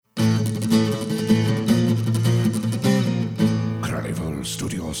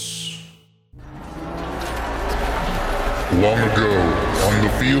Long ago, on the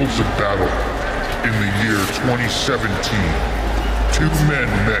fields of battle, in the year 2017, two men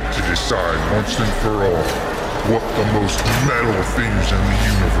met to decide once and for all what the most metal things in the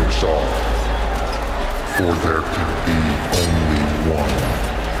universe are. For there can be only one.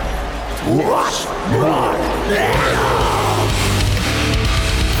 What's more metal?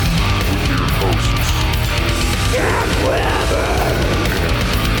 With your hosts, Dan Weber,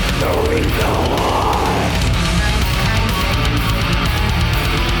 Tony Noah.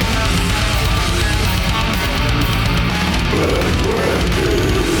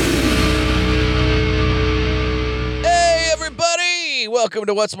 Hey everybody! Welcome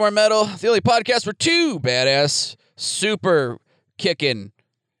to What's More Metal, the only podcast for two badass, super kicking,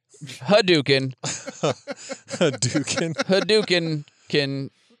 Hadouken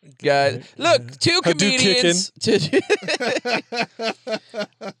guys. Look, two comedians.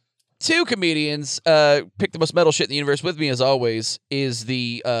 Two comedians pick the most metal shit in the universe. With me, as always, is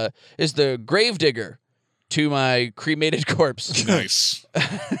the gravedigger to my cremated corpse. Nice.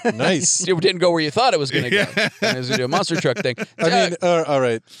 Nice. It didn't go where you thought it was going to go. It was going to do a monster truck thing. I mean, all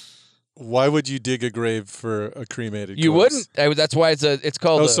right. Why would you dig a grave for a cremated You corpse? wouldn't. That's why it's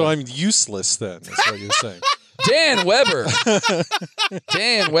called. Oh, so I'm useless then. That's what you're saying. Dan Weber.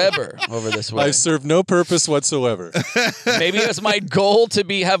 Dan Weber over this way. I serve no purpose whatsoever. Maybe it's my goal to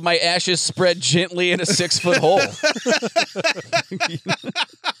have my ashes spread gently in a 6-foot hole.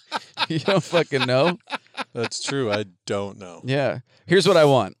 You don't fucking know. That's true. I don't know. Yeah. Here's what I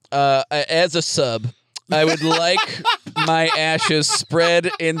want. As a sub, I would like my ashes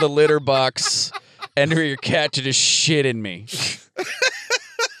spread in the litter box and for your cat to just shit in me.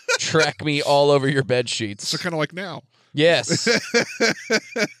 Track me all over your bed sheets. So kind of like now. Yes.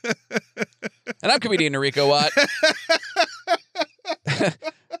 And I'm comedian Enrico Watt.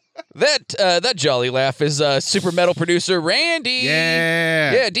 That jolly laugh is super metal producer Randy.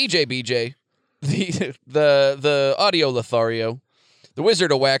 Yeah. DJ BJ, the audio Lothario, the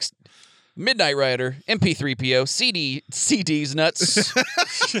Wizard of Wax, Midnight Rider, MP3PO, CD's nuts,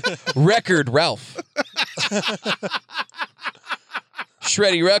 Record Ralph,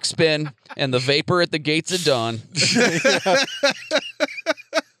 Shreddy Ruckspin, and the Vapor at the Gates of Dawn.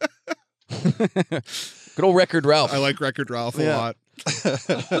 Good old Record Ralph. I like Record Ralph a lot.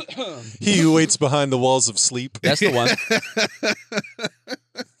 He who waits behind the walls of sleep. That's the one.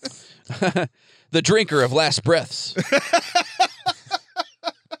 The drinker of last breaths.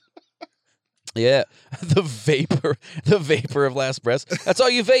 Yeah, the vapor of last breaths. That's all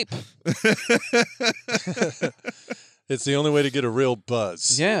you vape. It's the only way to get a real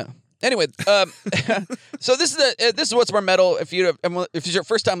buzz. Yeah. Anyway, so this is What's More Metal. If it's your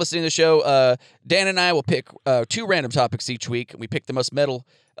first time listening to the show, Dan and I will pick two random topics each week, and we pick the most metal,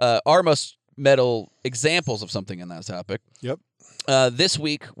 our most metal examples of something in that topic. Yep. This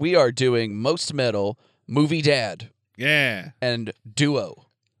week we are doing most metal movie dad Yeah. and duo.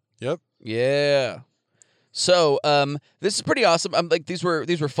 Yep. Yeah. So this is pretty awesome. Like these were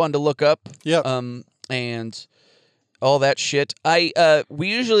fun to look up. Yep. And all that shit. We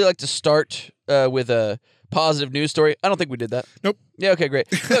usually like to start with a positive news story. I don't think we did that. Nope. Yeah. Okay. Great.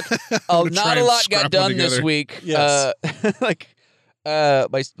 Look, not a lot got done this week. Yes.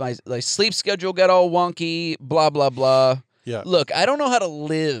 My sleep schedule got all wonky. Blah blah blah. Yeah. Look, I don't know how to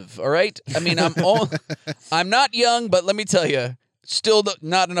live. All right. I mean, I'm not young, but let me tell you, still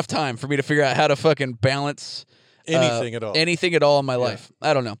not enough time for me to figure out how to fucking balance Anything at all. Anything at all in my life.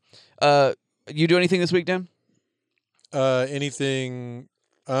 I don't know. You do anything this week, Dan? Anything?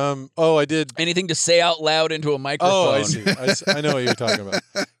 I did. Anything to say out loud into a microphone? Oh, I see. I know what you're talking about.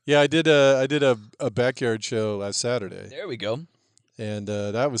 Yeah, I did a backyard show last Saturday, There we go. and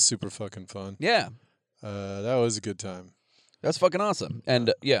that was super fucking fun. Yeah, That was a good time. that's fucking awesome.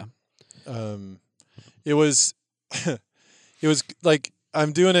 And yeah, It was, it was like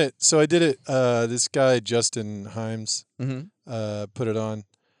I'm doing it. So I did it. This guy Justin Himes put it on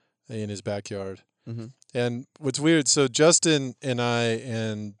in his backyard. Mm-hmm. And what's weird, so Justin and I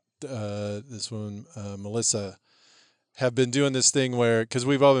and this woman, Melissa, have been doing this thing where, because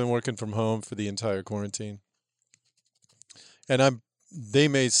we've all been working from home for the entire quarantine, and they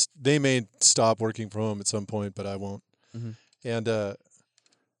may stop working from home at some point, but I won't. Mhm. And I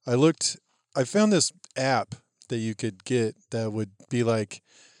found this app that you could get that would be like,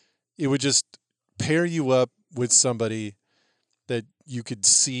 it would just pair you up with somebody that you could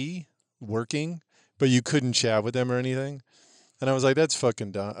see working, but you couldn't chat with them or anything. And I was like, that's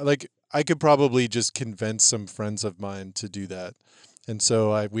fucking dumb. Like, I could probably just convince some friends of mine to do that. And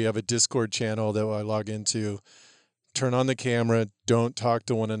so we have a Discord channel that I log into turn on the camera, don't talk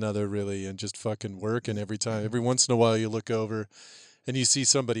to one another really, and just fucking work. And every once in a while you look over and you see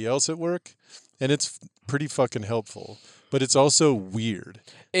somebody else at work, and it's pretty fucking helpful. But it's also weird.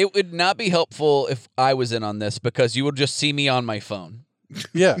 It would not be helpful if I was in on this because you would just see me on my phone.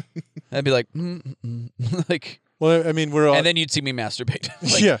 Yeah. I'd be like, like, Well, I mean, we're all... and then you'd see me masturbate.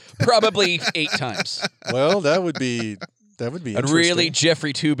 Like, yeah. probably 8 times. Well, that would be I'd really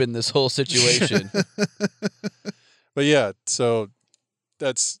Jeffrey Toobin this whole situation. But yeah, so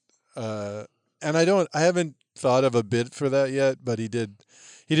that's and I haven't thought of a bit for that yet, but he did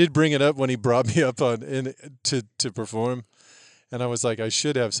bring it up when he brought me up to perform, and I was like, I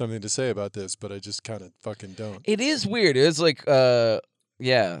should have something to say about this, but I just kind of fucking don't. It is weird. It's like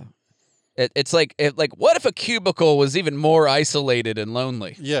yeah. It's like what if a cubicle was even more isolated and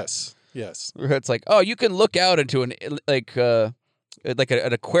lonely? Yes. It's like, oh, you can look out into an an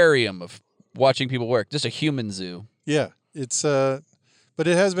aquarium of watching people work, just a human zoo. Yeah, it's but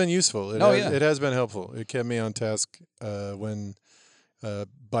it has been useful. It has been helpful. It kept me on task when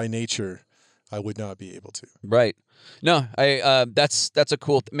by nature I would not be able to. Right. No, that's a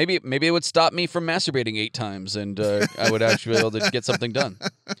cool. Maybe it would stop me from masturbating 8 times, and I would actually be able to get something done.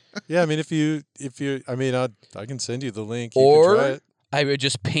 Yeah, I mean, if you, I mean, I can send you the link. You or can try it. I would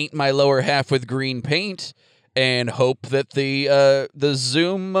just paint my lower half with green paint and hope that the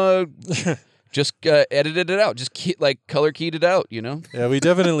Zoom just edited it out, just color keyed it out. You know? Yeah, we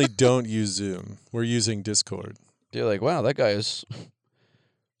definitely don't use Zoom. We're using Discord. You're like, wow, that guy looks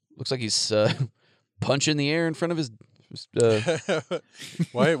like he's punching the air in front of his.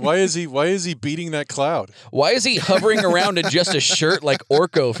 Why is he beating that cloud? Why is he hovering around in just a shirt like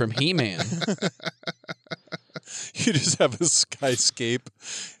Orko from He-Man? You just have a skyscape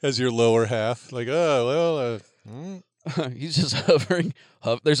as your lower half. Like, oh well. He's just hovering.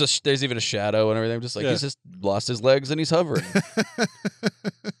 There's even a shadow and everything. Just like he's just lost his legs and he's hovering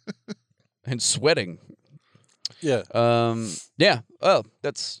and sweating. Yeah. Yeah. Oh,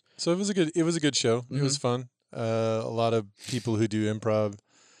 that's. So it was a good show. Mm-hmm. It was fun. A lot of people who do improv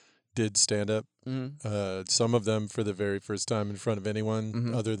did stand up. Mm-hmm. Some of them for the very first time in front of anyone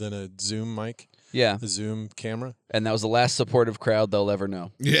Mm-hmm. other than a Zoom mic. Yeah. A Zoom camera. And that was the last supportive crowd they'll ever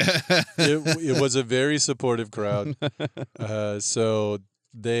know. Yeah. It was a very supportive crowd. So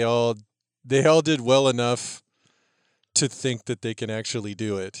they all did well enough to think that they can actually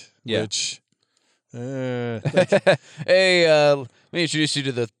do it. Yeah. Which Hey, let me introduce you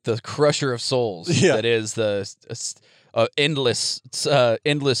to the crusher of souls. Yeah. That is the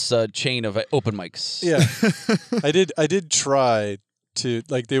endless chain of open mics. yeah. I did try to,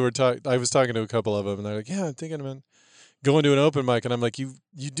 like, I was talking to a couple of them and they're like, yeah, I'm thinking about going to an open mic, and I'm like, you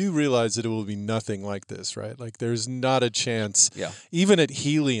do realize that it will be nothing like this, right? Like, there's not a chance. Yeah. Even at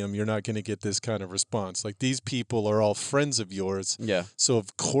Helium, you're not going to get this kind of response. Like, these people are all friends of yours. Yeah. So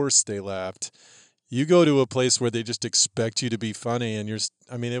of course they laughed. You go to a place where they just expect you to be funny, and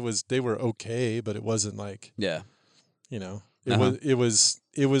they were okay, but it wasn't like, Yeah. you know, it was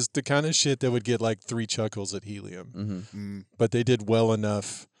the kind of shit that would get like 3 chuckles at Helium. Mm-hmm. But they did well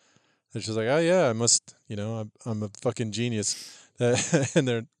enough. It's just like, oh yeah, I must, you know, I'm a fucking genius,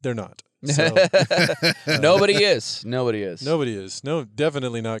 and they're not. So, Nobody is. Nobody is. nobody is. No,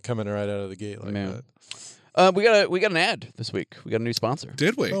 definitely not coming right out of the gate like Man. that. We got an ad this week. We got a new sponsor.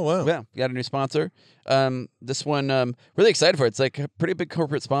 Did we? Oh wow. Yeah, we got a new sponsor. This one, really excited for it. It's like a pretty big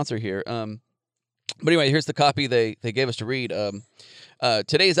corporate sponsor here. But anyway, here's the copy they gave us to read.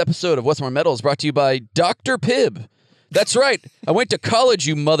 Today's episode of What's More Metal is brought to you by Dr. Pibb. That's right. I went to college,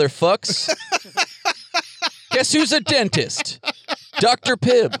 you motherfucks. Guess who's a dentist? Dr.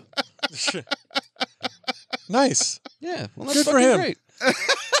 Pibb. Nice. Yeah, well, that's Good for fucking him. great.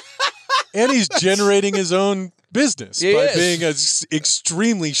 And he's generating his own business He by is. being an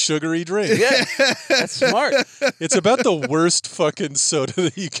extremely sugary drink. Yeah, that's smart. It's about the worst fucking soda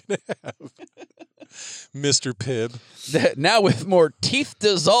that you can have. Mr. Pibb. Now with more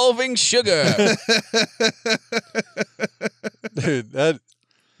teeth-dissolving sugar. Dude, that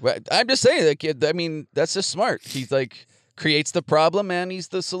I'm just saying, that kid. I mean, that's just smart. He's like creates the problem and he's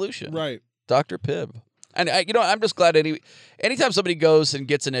the solution. Right. Dr. Pibb. And I'm just glad anytime somebody goes and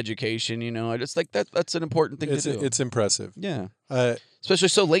gets an education, I just think that's an important thing to do. it's impressive. Yeah. Uh, Especially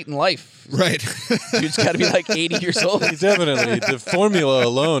so late in life. Right. Dude's got to be like 80 years old. Definitely. The formula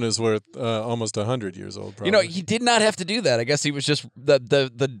alone is worth almost 100 years old, probably. He did not have to do that. I guess he was just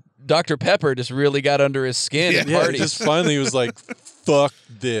the Dr. Pepper just really got under his skin at Yeah, parties. just finally was like, fuck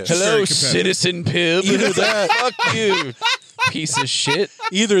this. Hello, Very competitive. Citizen Pibb. Either that- Fuck you, piece of shit.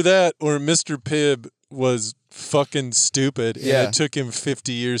 Either that or Mr. Pibb was fucking stupid, and Yeah. it took him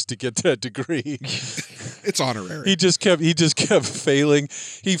 50 years to get that degree. It's honorary. He just kept failing.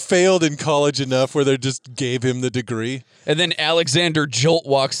 He failed in college enough where they just gave him the degree. And then Alexander Jolt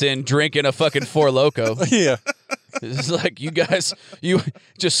walks in drinking a fucking Four Loko. Yeah. It's like, you guys, you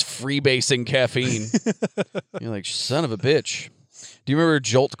just freebasing caffeine. You're like, son of a bitch. Do you remember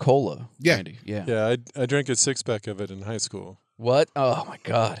Jolt Cola? Yeah. Randy? Yeah. Yeah, I drank a 6-pack of it in high school. What? Oh my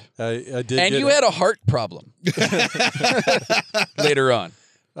God. I did. And you had a heart problem later on.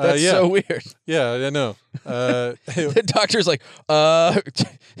 That's yeah. so weird. Yeah, I know. The doctor's like,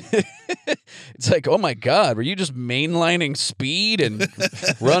 it's like, oh my God, were you just mainlining speed and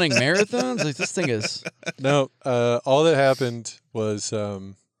running marathons? Like, this thing is. No, all that happened was I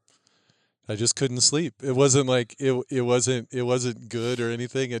just couldn't sleep. It wasn't like it wasn't good or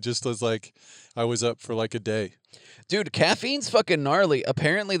anything. It just was like I was up for like a day. Dude, caffeine's fucking gnarly.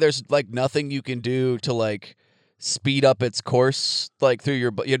 Apparently, there's like nothing you can do to like speed up its course, like through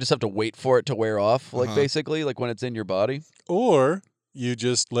your. You just have to wait for it to wear off, like basically, like when it's in your body. Or you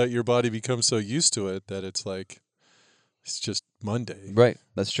just let your body become so used to it that it's like it's just Monday. Right,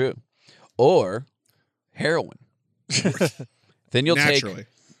 that's true. Or heroin. Then you'll Naturally. take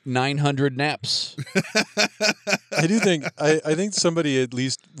 900 naps. I do think I think somebody, at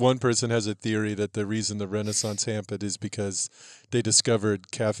least one person, has a theory that the reason the Renaissance happened is because they discovered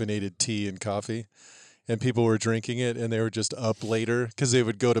caffeinated tea and coffee, and people were drinking it, and they were just up later because they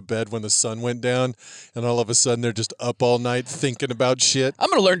would go to bed when the sun went down, and all of a sudden they're just up all night thinking about shit. I'm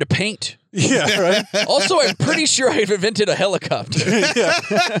gonna learn to paint. Yeah, right. Also, I'm pretty sure I've invented a helicopter.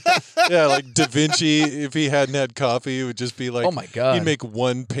 Yeah, like Da Vinci, if he hadn't had coffee, it would just be like, Oh my God. he'd make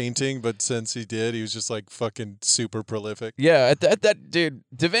one painting, but since he did, he was just like fucking super prolific. Yeah, at that dude,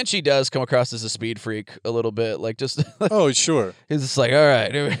 Da Vinci does come across as a speed freak a little bit. Like, just Oh, sure. he's just like, all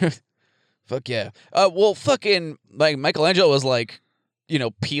right, fuck yeah. Well, fucking like Michelangelo was like, you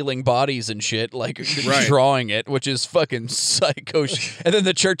know, peeling bodies and shit, like Right. drawing it, which is fucking psycho. And then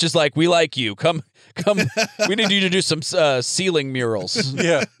the church is like, we like you. Come. We need you to do some ceiling murals.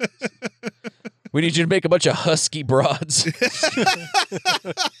 Yeah. We need you to make a bunch of husky broads.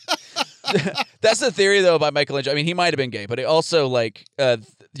 That's the theory, though, about Michelangelo. I mean, he might have been gay, but it also like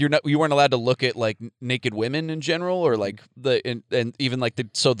you weren't allowed to look at like naked women in general, or like and even like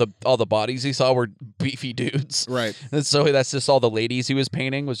all the bodies he saw were beefy dudes. Right. And so that's just all the ladies he was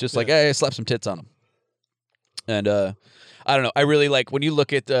painting was just like, hey, slap some tits on them. And I don't know. I really like when you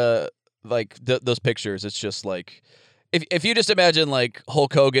look at those pictures. It's just like if you just imagine like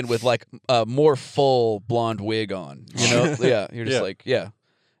Hulk Hogan with like a more full blonde wig on, you know, yeah, you're just like, yeah, and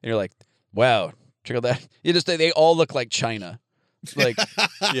you're like, wow, check out that. You just they all look like China, like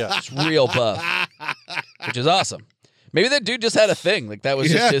Yeah. it's real buff, which is awesome. Maybe that dude just had a thing, like that was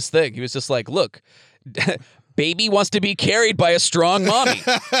just his thing. He was just like, look. Baby wants to be carried by a strong mommy.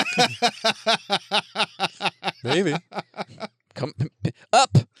 Maybe. Come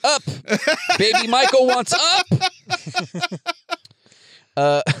up. Baby Michael wants up.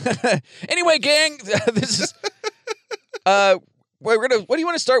 Anyway, gang, this is what do you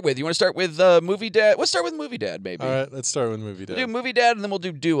want to start with? You want to start with Movie Dad? Let's start with Movie Dad, maybe. All right, let's start with Movie Dad. We'll do Movie Dad, and then we'll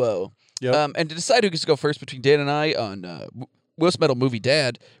do Duo. Yep. And to decide who gets to go first between Dan and I on Most Metal Movie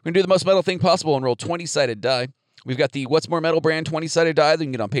Dad, we're going to do the most metal thing possible and roll 20-sided die. We've got the What's More Metal brand 20-sided die that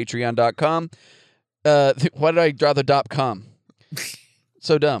you can get on patreon.com. Why did I draw the .com?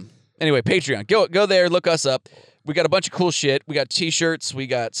 So dumb. Anyway, Patreon. Go there, look us up. We got a bunch of cool shit. We got t-shirts, we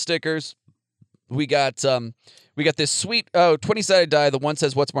got stickers. We got this sweet 20-sided die. The one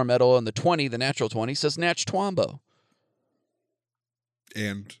says What's More Metal, and the 20, the natural 20, says Natch Twombo.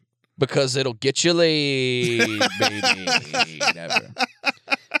 And because it'll get you laid, baby. Never.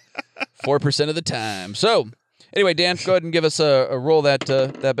 4% of the time. So, anyway, Dan, go ahead and give us a roll that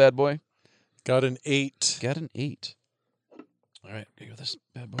bad boy. Got an 8. Got an 8. All right, go this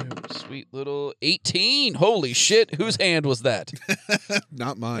bad boy. Sweet little 18. Holy shit! Whose hand was that?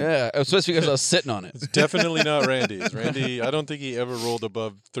 not mine. Yeah, it was supposed to be because I was sitting on it. It's definitely not Randy's. Randy, I don't think he ever rolled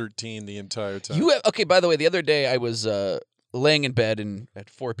above 13 the entire time. Okay, by the way, the other day I was laying in bed at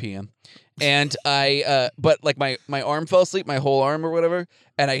 4 p.m. and but like my arm fell asleep, my whole arm or whatever,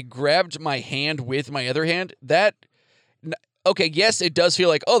 and I grabbed my hand with my other hand. Okay, yes, it does feel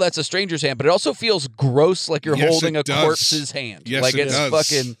like, oh, that's a stranger's hand, but it also feels gross, like you're holding a corpse's hand. Yes, like it it's does.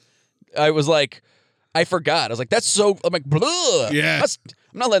 fucking. I was like, I forgot. I was like, that's so. I'm like, blah. Yeah.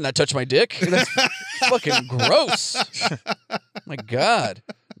 I'm not letting that touch my dick. That's fucking gross. My God.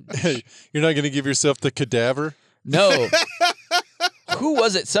 You're not going to give yourself the cadaver? No. Who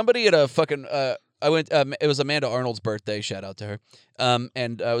was it? Somebody at a fucking. I went. It was Amanda Arnold's birthday. Shout out to her.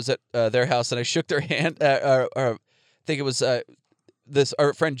 And I was at their house, and I shook their hand. I think it was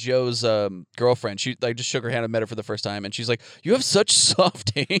our friend Joe's girlfriend. She just shook her hand and met her for the first time, and she's like, "You have such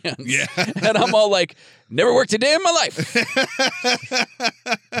soft hands." Yeah. And I'm all like, "Never worked a day in my life."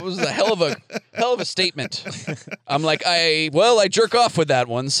 It was a hell of a statement. I'm like, I jerk off with that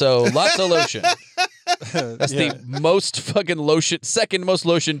one, so lots of lotion. That's the most fucking lotion, second most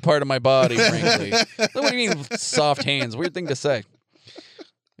lotion part of my body, frankly. What do you mean soft hands? Weird thing to say.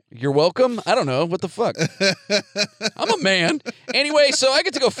 You're welcome? I don't know. What the fuck? I'm a man. Anyway, so I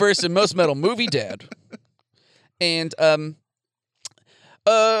get to go first in Most Metal Movie Dad. And I'm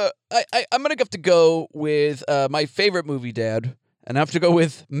gonna have to go with my favorite movie dad, and I have to go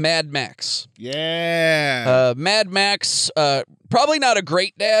with Mad Max. Yeah. Mad Max, probably not a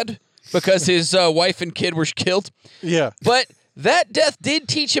great dad because his wife and kid were killed. Yeah. But that death did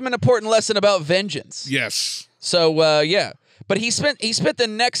teach him an important lesson about vengeance. Yes. So yeah. But he spent the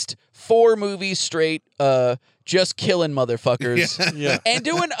next 4 movies straight just killing motherfuckers. Yeah. And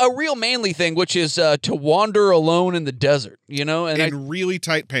doing a real manly thing, which is to wander alone in the desert, you know? And really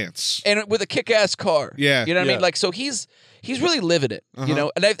tight pants. And with a kick-ass car. Yeah. You know what I Yeah. mean? Like, so he's really living it, you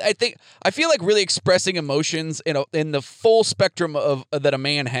know? And I feel like really expressing emotions in the full spectrum of that a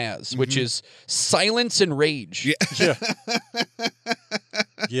man has, which is silence and rage. Yeah. Yeah.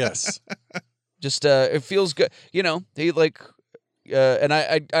 Yes. Just it feels good, you know. He like, and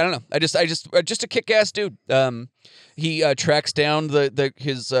I don't know. I just a kick-ass dude. He tracks down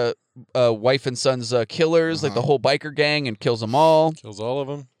his wife and son's killers, like the whole biker gang, and kills them all. Kills all of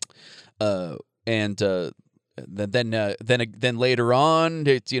them. And then later on,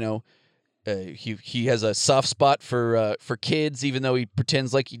 it's, you know, he has a soft spot for kids, even though he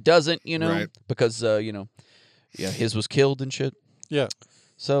pretends like he doesn't, you know, Right. because you know, yeah, his was killed and shit. Yeah.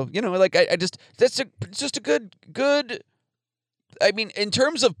 So, you know, like it's just a good. I mean, in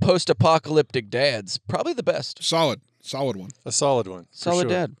terms of post-apocalyptic dads, probably the best. Solid one. A solid one. for Solid sure.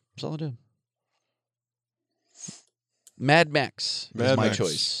 dad. Mad Max is Mad my Max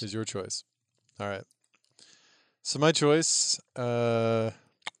choice. is your choice. All right. So my choice, I'm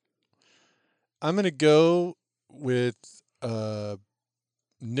going to go with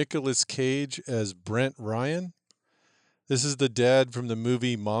Nicolas Cage as Brent Ryan. This is the dad from the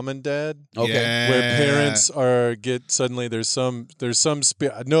movie Mom and Dad. Okay. Yeah. Where parents suddenly there's some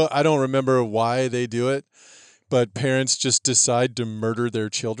no, I don't remember why they do it, but parents just decide to murder their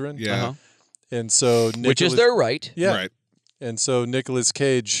children. Yeah. Uh-huh. And so Which is their right. yeah. Right. And so Nicolas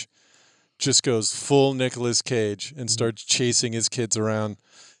Cage just goes full Nicolas Cage and starts chasing his kids around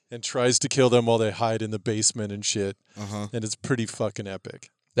and tries to kill them while they hide in the basement and shit. Uh-huh. And it's pretty fucking epic.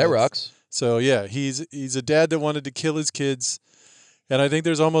 That rocks. So yeah, he's a dad that wanted to kill his kids. And I think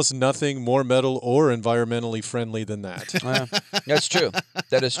there's almost nothing more metal or environmentally friendly than that. That's true.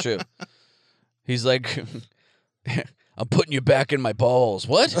 That is true. He's like, I'm putting you back in my balls.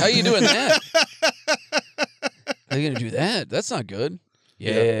 What? How are you doing that? How are you going to do that? That's not good.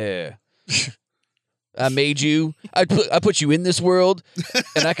 Yeah. I made you. I put you in this world,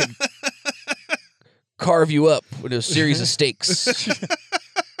 and I could carve you up with a series of steaks.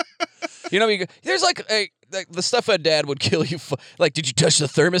 You know, there's like the stuff a dad would kill you for. Like, did you touch the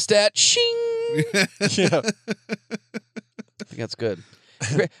thermostat? Shing. Yeah. I think that's good.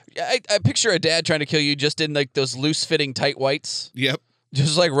 I picture a dad trying to kill you just in like those loose-fitting tight whites, Yep.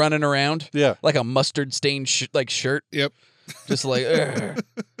 just like running around, Yeah. like a mustard-stained shirt, Yep. just like you're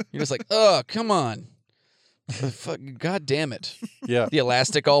just like, oh, come on, God damn it, Yeah. the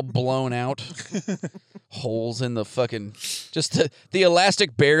elastic all blown out, holes in the fucking, just the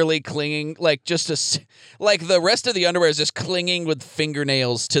elastic barely clinging, like like the rest of the underwear is just clinging with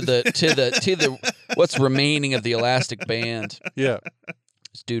fingernails to the what's remaining of the elastic band. Yeah.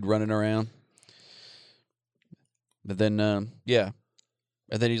 This dude running around. But then, yeah.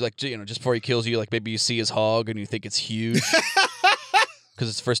 And then he's like, you know, just before he kills you, like maybe you see his hog and you think it's huge. Because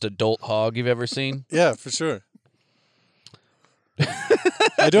it's the first adult hog you've ever seen. Yeah, for sure.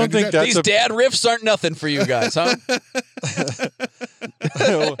 I don't think that's These dad riffs aren't nothing for you guys, huh?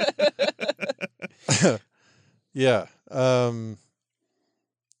 Yeah.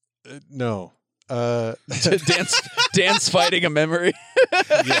 No. Dance fighting a memory.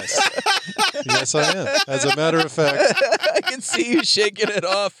 Yes. Yes, I am. As a matter of fact, I can see you shaking it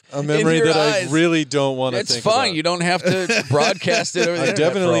off. a memory in your that eyes. I really don't want to It's think fine. about. You don't have to broadcast it over the I'm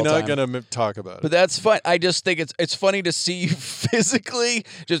internet definitely for all not time. going to talk about But it. that's fine. I just think it's funny to see you physically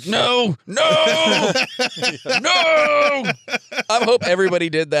just no. I hope everybody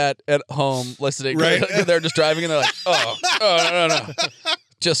did that at home listening. Right. They're just driving and they're like, oh no.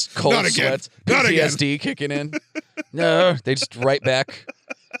 Just cold Not again. sweats, Not again. PTSD kicking in. No, they just right back.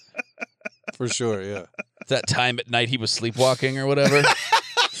 For sure, yeah. That time at night he was sleepwalking or whatever.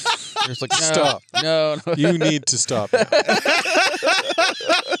 Just like, no, Stop. No. You need to stop now.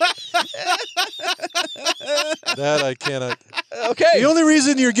 That I cannot. Okay. The only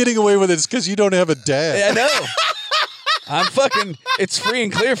reason you're getting away with it is because you don't have a dad. I know. I'm fucking. It's free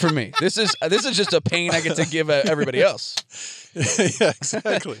and clear for me. This is just a pain I get to give everybody else. Yeah,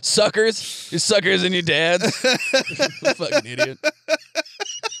 exactly. Suckers, your suckers and your dads. Fucking idiot.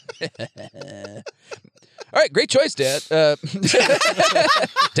 All right, great choice, Dad.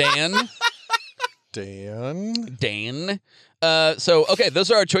 Dan. So, okay,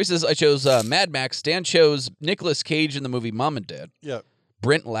 those are our choices. I chose Mad Max. Dan chose Nicolas Cage in the movie Mom and Dad. Yeah.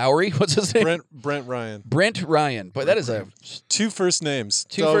 Brent Lowry. What's his name? Brent Ryan. Brent Ryan. But that is a... Two first names.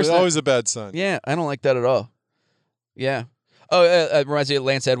 Two first names. Always a bad sign. Yeah, I don't like that at all. Yeah. Oh, it reminds me of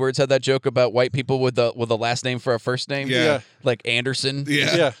Lance Edwards had that joke about white people with the last name for a first name. Yeah. Like Anderson.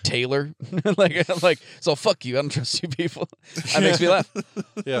 Yeah. Taylor. like, so fuck you. I don't trust you people. That makes me laugh.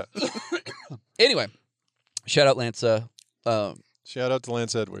 Yeah. Anyway, shout out Lance. Shout out to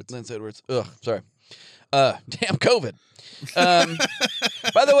Lance Edwards. Lance Edwards. Ugh, sorry. Damn COVID.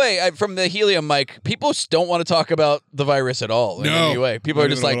 By the way, from the helium mic, people just don't want to talk about the virus at all in any way. People are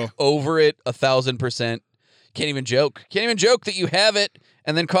just like over it 1,000%. Can't even joke. Can't even joke that you have it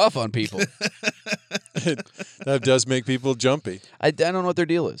and then cough on people. That does make people jumpy. I don't know what their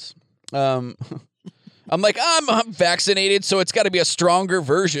deal is. I'm like, I'm vaccinated, so it's got to be a stronger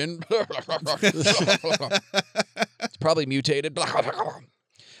version. It's probably mutated.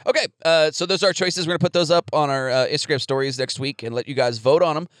 Okay, so those are our choices. We're going to put those up on our Instagram stories next week and let you guys vote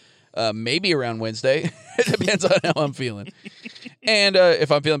on them. Maybe around Wednesday. It depends on how I'm feeling. And if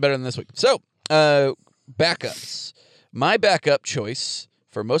I'm feeling better than this week. So, backups. My backup choice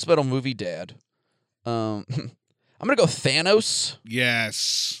for Most Metal Movie Dad. I'm going to go Thanos.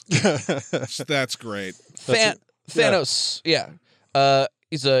 Yes. That's great. Thanos. Yeah.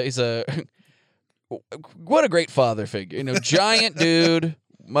 He's a what a great father figure. You know, giant dude,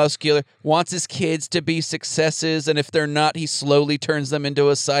 muscular, wants his kids to be successes, and if they're not, he slowly turns them into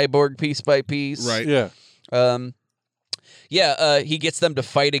a cyborg piece by piece. Right. Yeah. He gets them to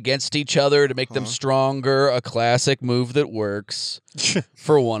fight against each other to make them stronger, a classic move that works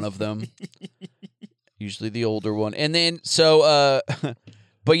for one of them. Usually the older one. And then,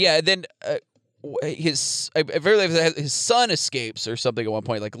 his son escapes or something at one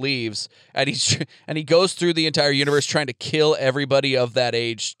point, like leaves, and he goes through the entire universe trying to kill everybody of that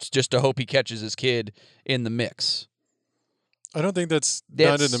age just to hope he catches his kid in the mix. I don't think that's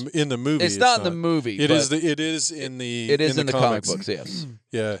not in the movie. It's not in the movie. It is in the comic comics. books. Yes.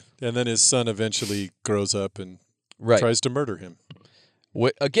 Yeah, and then his son eventually grows up and Right. tries to murder him.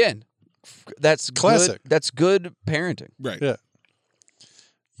 Again, that's Classic. Good, that's good parenting. Right. Yeah.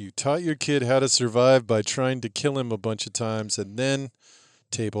 You taught your kid how to survive by trying to kill him a bunch of times, and then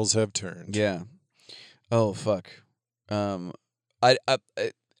tables have turned. Yeah. Oh fuck. I'll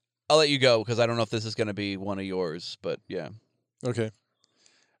let you go because I don't know if this is going to be one of yours, but yeah. Okay.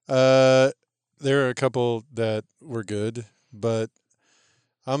 There are a couple that were good, but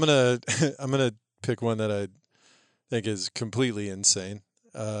I'm gonna pick one that I think is completely insane.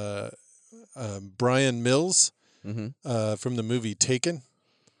 Brian Mills from the movie Taken.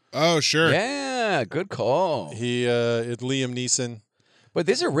 Oh, sure. Yeah, good call. Liam Neeson. But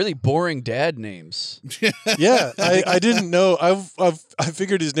these are really boring dad names. Yeah, I didn't know. I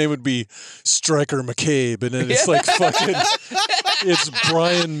figured his name would be Stryker McCabe, and then it's like fucking. It's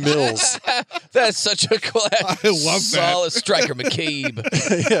Brian Mills. That's such a class. I love that. Solid Stryker McCabe.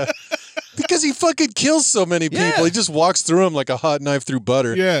 Yeah, because he fucking kills so many people. Yeah. He just walks through them like a hot knife through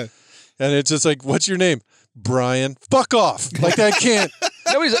butter. Yeah. And it's just like, what's your name? Brian. Fuck off. Like, that can't.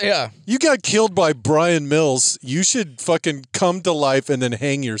 Yeah. You got killed by Brian Mills. You should fucking come to life and then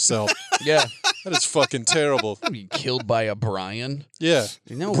hang yourself. Yeah. That is fucking terrible. I'm being killed by a Brian. Yeah.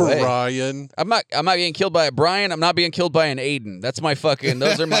 No way. Brian. I'm not getting killed by a Brian. I'm not being killed by an Aiden. That's my fucking.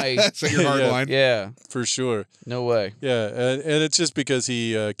 Those are my. That's your hard Yeah. line. Yeah. For sure. No way. Yeah. And it's just because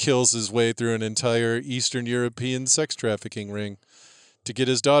he kills his way through an entire Eastern European sex trafficking ring to get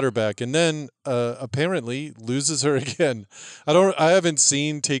his daughter back, and then apparently loses her again. I haven't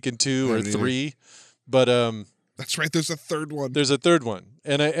seen Taken 2 or 3, but That's right. There's a third one. there's a third one,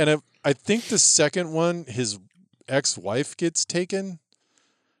 and I think the second one, his ex-wife gets taken,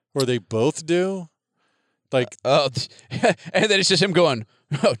 or they both do. Like, Oh, and then it's just him going,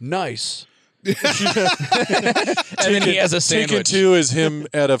 "Oh, nice." And then he has a Taken sandwich. 2 is him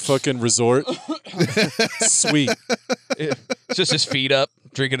at a fucking resort. Sweet. It's just his feet up,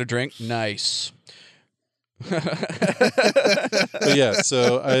 drinking a drink. Nice. But yeah,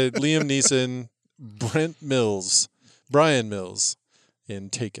 so Liam Neeson, Brian Mills in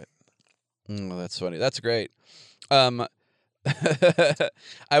Taken. Oh, that's funny. That's great. I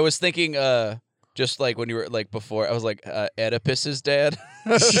was thinking, just like when you were like before, I was like Oedipus's dad.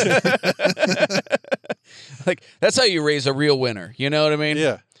 Like that's how you raise a real winner. You know what I mean?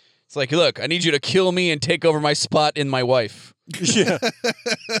 Yeah. It's like, look, I need you to kill me and take over my spot in my wife. Yeah.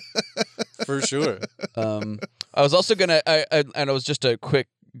 For sure. I was also gonna, and it was just a quick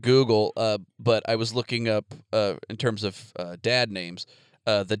Google, but I was looking up in terms of dad names.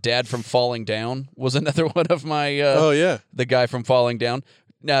 The dad from Falling Down was another one of my. Oh yeah, the guy from Falling Down.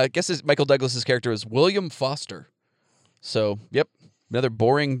 Now I guess Michael Douglas's character is William Foster. So yep, another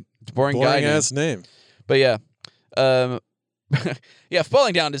boring guy ass name. But yeah, yeah,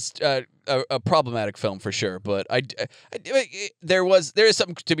 Falling Down is a problematic film for sure. But there is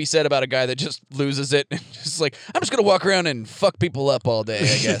something to be said about a guy that just loses it and just like, I'm just gonna walk around and fuck people up all day.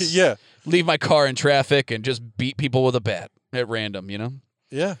 I guess. Yeah. Leave my car in traffic and just beat people with a bat at random. You know.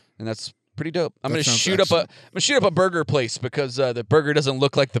 Yeah. And that's pretty dope. I'm That gonna sounds shoot excellent. up a burger place because the burger doesn't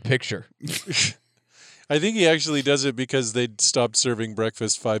look like the picture. I think he actually does it because they stopped serving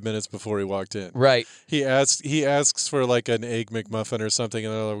breakfast 5 minutes before he walked in. Right. He asks for like an egg McMuffin or something,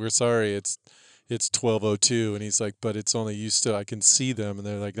 and they're like, "We're sorry, it's 12:02," and he's like, "But it's only you still. I can see them," and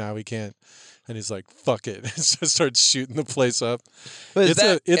they're like, "Nah, we can't." And he's like, "Fuck it," and just starts shooting the place up. But is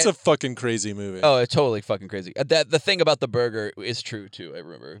It's a fucking crazy movie. Oh, it's totally fucking crazy. The thing about the burger is true too. I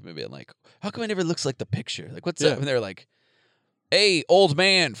remember maybe I'm like, how come it never looks like the picture? Like, what's up? And they're like, hey, old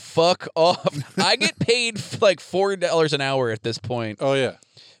man, fuck off. I get paid like $4 an hour at this point. Oh yeah.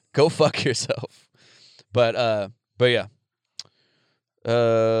 Go fuck yourself. But yeah.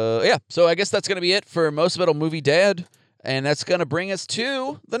 Yeah. So I guess that's gonna be it for Most Metal Movie Dad, and that's gonna bring us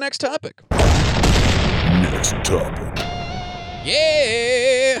to the next topic. Next topic.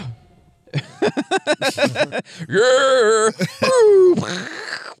 Yeah. Yeah.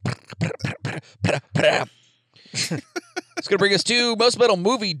 It's gonna bring us to Most Metal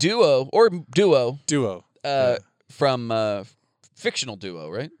Movie Duo from fictional duo,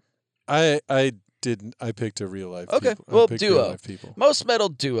 right? I didn't. I picked a real life. Okay, people. I well, picked real duo. life people. Most Metal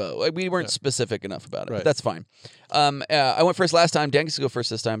Duo. We weren't specific enough about it, Right. but that's fine. I went first last time. Dan gets to go first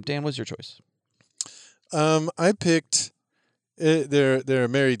this time. Dan, what's your choice? I picked. They're a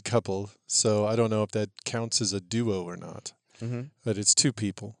married couple, so I don't know if that counts as a duo or not. Mm-hmm. But it's two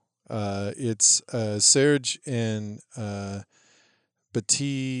people. It's Serge and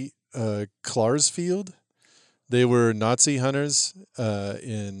Betty Klarsfield. They were Nazi hunters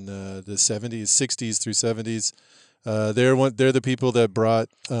in the 70s, 60s through 70s. They're the people that brought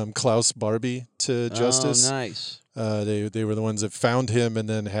Klaus Barbie to justice. Oh, nice. They were the ones that found him and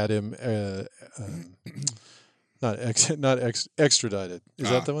then had him not extradited. Is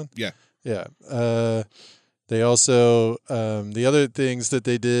that the one? Yeah. Yeah. They also the other things that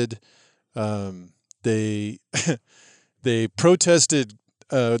they did, they they protested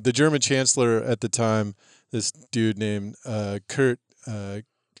the German chancellor at the time. This dude named Kurt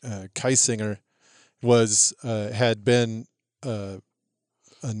Kiesinger had been a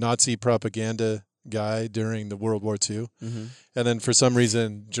Nazi propaganda guy during the World War II, Mm-hmm. and then for some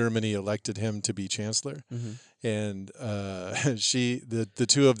reason Germany elected him to be chancellor, Mm-hmm. and the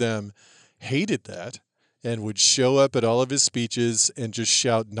two of them hated that and would show up at all of his speeches and just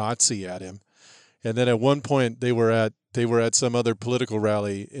shout Nazi at him. And then at one point they were at some other political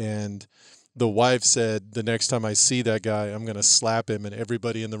rally, and the wife said, "The next time I see that guy, I'm going to slap him," and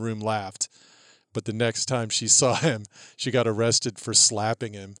everybody in the room laughed. But the next time she saw him, she got arrested for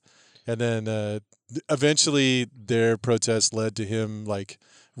slapping him. And then eventually their protest led to him like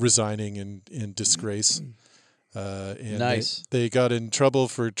resigning in disgrace. And Nice. They got in trouble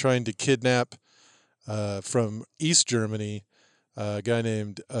for trying to kidnap from East Germany a guy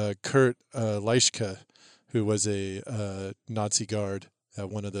named Kurt Leischke, who was a Nazi guard at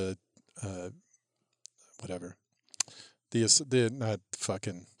one of the whatever. The not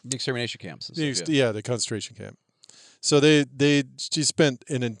fucking The extermination camps. and the stuff, the concentration camp. So she spent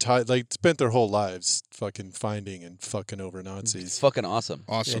spent their whole lives fucking finding and fucking over It's Nazis. fucking awesome.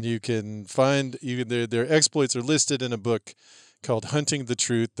 Awesome. And you can find their exploits are listed in a book called Hunting the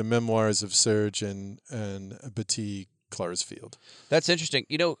Truth: The Memoirs of Serge and Betty Klarsfield. That's interesting.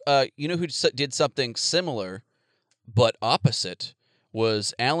 You know who did something similar, but opposite,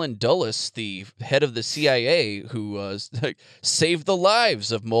 was Alan Dulles, the head of the CIA, who saved the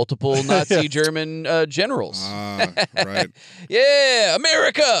lives of multiple Nazi German generals. Right. Yeah,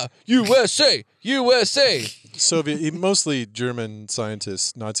 America, USA, USA. Soviet, mostly German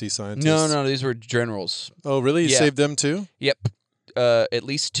scientists, Nazi scientists. No, these were generals. Oh, really? He Yeah. saved them too? Yep. at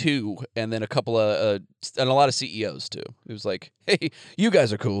least 2, and then a couple of and a lot of CEOs too. It was like, hey, you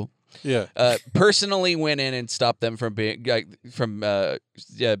guys are cool. Yeah. Personally went in and stopped them from being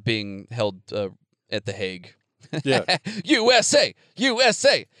being held at the Hague. Yeah. USA.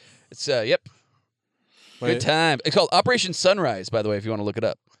 It's yep. Good time. It's called Operation Sunrise, by the way, if you want to look it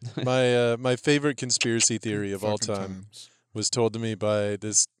up. My favorite conspiracy theory of all Fucking time times. was told to me by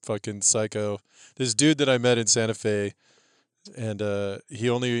this fucking psycho, this dude that I met in Santa Fe, and he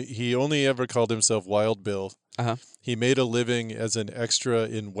only ever called himself Wild Bill. Uh-huh. He made a living as an extra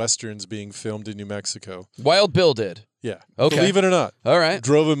in westerns being filmed in New Mexico. Wild Bill did. Yeah. Okay. Believe it or not. All right.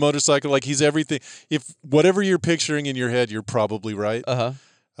 Drove a motorcycle like he's everything. If whatever you're picturing in your head, you're probably right.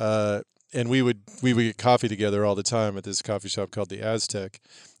 Uh-huh. And we would get coffee together all the time at this coffee shop called the Aztec,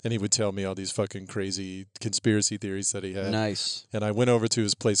 and he would tell me all these fucking crazy conspiracy theories that he had. Nice. And I went over to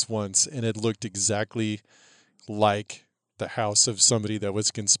his place once, and it looked exactly like the house of somebody that was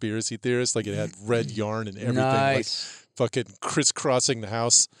a conspiracy theorist. Like it had red yarn and everything, Nice. like fucking crisscrossing the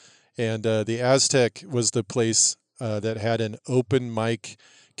house. And the Aztec was the place that had an open mic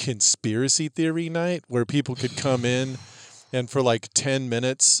conspiracy theory night where people could come in and for like 10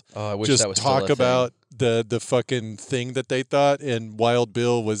 minutes Oh, I wish just that was still a talk thing. about the fucking thing that they thought. And Wild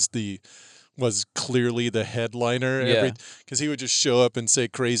Bill was clearly the headliner. Yeah. Because he would just show up and say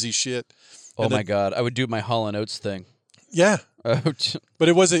crazy shit. Oh And my then- God. I would do my Hall & Oates thing. Yeah. Oh, But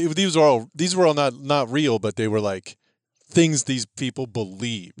it wasn't. These were all not real, but they were like things these people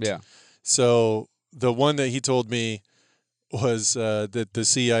believed. yeah. So the one that he told me was that the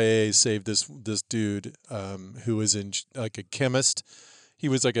CIA saved this dude who was like a chemist. He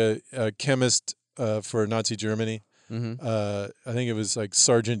was like a chemist for Nazi Germany. Mm-hmm. I think it was like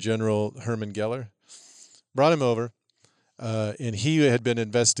Sergeant General Hermann Geller. Brought him over, and he had been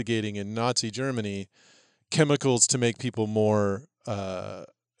investigating in Nazi Germany chemicals to make people more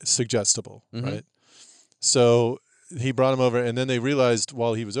suggestible, Mhm. right? So he brought him over, and then they realized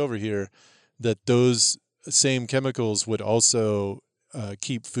while he was over here that those same chemicals would also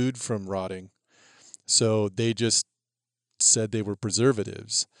keep food from rotting. So they just said they were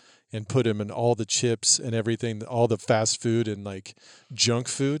preservatives and put them in all the chips and everything, all the fast food and like junk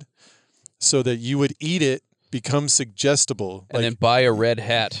food, so that you would eat it, become suggestible, And then buy a red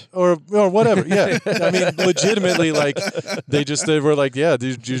hat. or whatever. Yeah, I mean, legitimately, like they were like, yeah,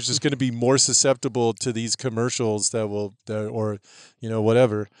 you're just going to be more susceptible to these commercials or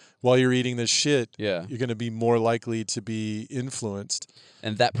whatever. While you're eating this shit, Yeah. you're going to be more likely to be influenced.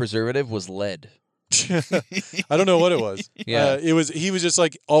 And that preservative was lead. I don't know what it was. Yeah. He was just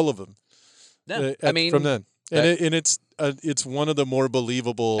like all of them. No, I mean, from then, that- and it's one of the more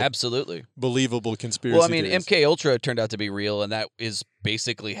believable absolutely. conspiracy. Well, I mean, theories. MK Ultra turned out to be real, and that is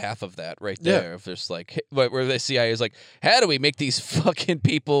basically half of that right Yeah. there. If there's like, where the CIA is like, how do we make these fucking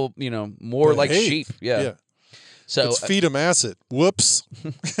people, more like Behave. sheep? Yeah. So Let's feed them acid. Whoops.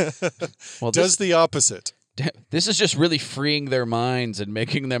 well, Does the opposite. this is just really freeing their minds and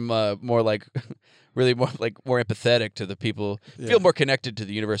making them more like, really more empathetic to the people, Yeah. feel more connected to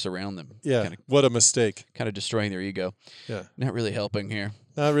the universe around them. Yeah. What a mistake. Kind of destroying their ego. Yeah. Not really helping here.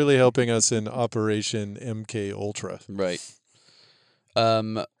 Not really helping us in Operation MK Ultra. Right.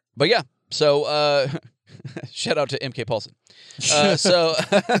 But yeah. So shout out to MK Paulson. So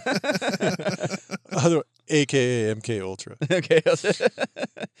AKA MK Ultra. okay,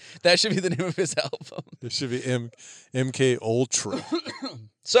 that should be the name of his album. It should be MK Ultra.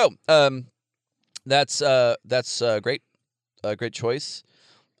 So that's great, great choice.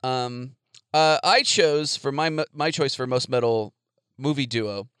 I chose for my choice for most metal movie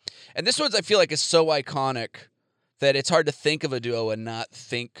duo, and this one's I feel like is so iconic that it's hard to think of a duo and not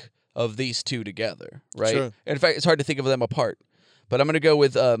think of these two together, right? Sure. And in fact, it's hard to think of them apart. But I'm going to go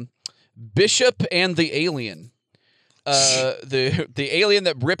with Bishop and the Alien. The alien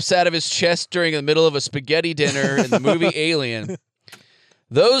that rips out of his chest during the middle of a spaghetti dinner in the movie Alien.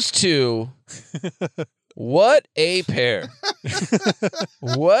 Those two, what a pair.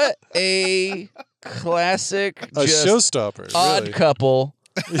 What a classic, A just showstopper. odd really. couple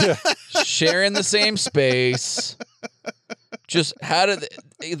Yeah. sharing the same space. Just how do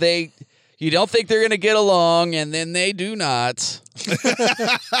they you don't think they're going to get along, and then they do not.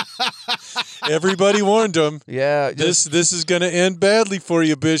 Everybody warned him. Yeah. This is going to end badly for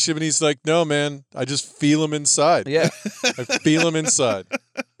you, Bishop. And he's like, no, man. I just feel him inside. Yeah. I feel him inside.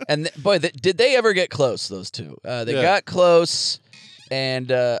 And boy, did they ever get close, those two? They Yeah. got close,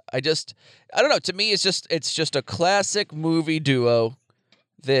 and I don't know. To me, it's just a classic movie duo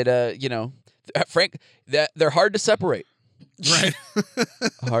that Frank, that they're hard to separate. Right.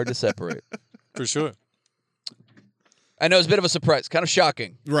 Hard to separate. For sure. I know it's a bit of a surprise, kind of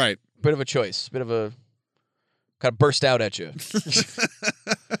shocking, Right. bit of a choice, bit of a kind of burst out at you.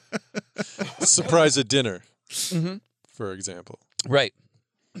 Surprise at dinner, Mm-hmm. for example. Right.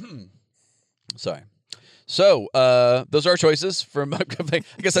 Sorry. So, those are our choices from. I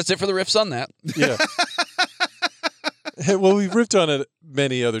guess that's it for the riffs on that. Yeah. Well, we've ripped on it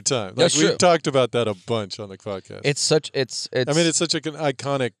many other times. Like That's true. we've talked about that a bunch on the podcast. It's such. It's. I mean, it's such an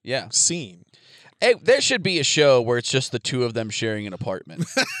iconic yeah. scene. Hey, there should be a show where it's just the two of them sharing an apartment,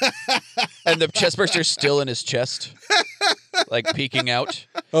 and the chestburster's still in his chest, like peeking out.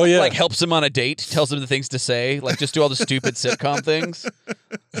 Oh yeah. Like helps him on a date, tells him the things to say, like just do all the stupid sitcom things.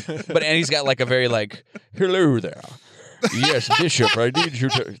 But and he's got like a very like, hello there. Yes, Bishop, I need you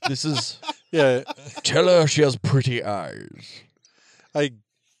to. This is. Yeah. Tell her she has pretty eyes. I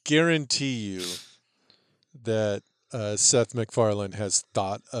guarantee you that Seth MacFarlane has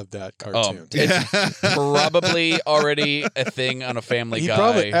thought of that cartoon. It's probably already a thing on a Family He Guy.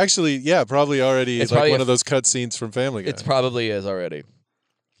 probably probably already It's like probably one a- of those cutscenes from Family Guy. It probably is already.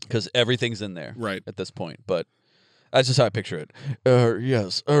 Because everything's in there Right. at this point. But that's just how I picture it.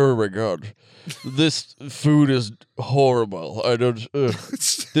 Yes. Oh, my God. This food is horrible. I don't...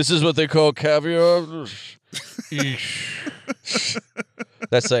 This is what they call caviar? Eesh.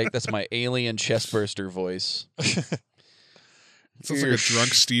 That's my alien chestburster voice. Sounds like a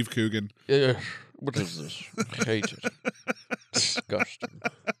drunk Steve Coogan. What is this? I hate it. Disgusting.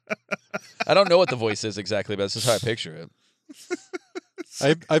 I don't know what the voice is exactly, but that's just how I picture it.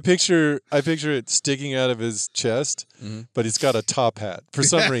 I picture it sticking out of his chest, but he's got a top hat for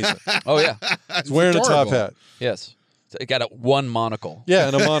some reason. Oh, yeah. He's wearing a top adorable. hat. Yes. It got one monocle. Yeah,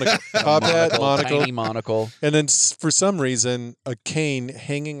 and a monocle. Top hat, monocle. Tiny monocle. And then for some reason, a cane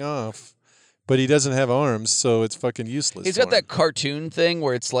hanging off, but he doesn't have arms, so it's fucking useless. He's for got that him. cartoon thing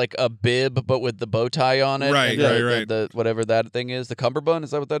where it's like a bib, but with the bow tie on it. Right, and right, the, right. The whatever that thing is. The cummerbund,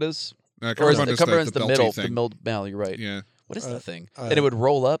 is that what that is? Or is Cummerbund the is cummerbund's the belty middle. thing. No, you're right. Yeah. What is that thing? I- And it would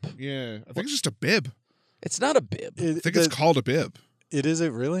roll up? Yeah. I think it's just a bib. It's not a bib. I think it's called a bib. It is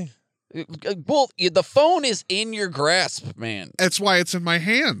it really? Well, the phone is in your grasp, man. That's why it's in my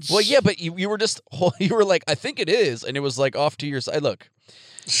hands. Well, yeah, but you were just, you were like, I think it is. And it was like off to your side. Look,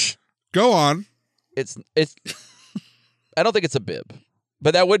 Go on. it's, I don't think it's a bib.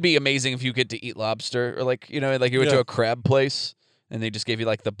 But that would be amazing if you get to eat lobster or like, you went to a crab place and they just gave you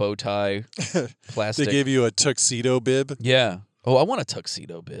like the bow tie plastic. They gave you a tuxedo bib. Yeah. Oh, I want a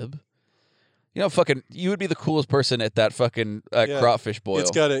tuxedo bib. You would be the coolest person at that fucking crawfish boil.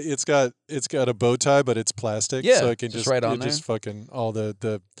 It's got a bow tie, but it's plastic. Yeah, so it can just right on it just fucking all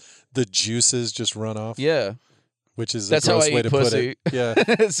the juices just run off. Yeah. Which is That's a how gross I way eat to pussy. put it. Yeah.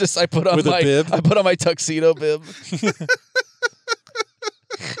 It's just I put on With a bib? my tuxedo bib.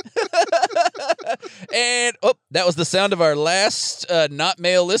 And that was the sound of our last not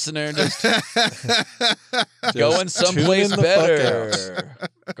male listener just going someplace tuning the better.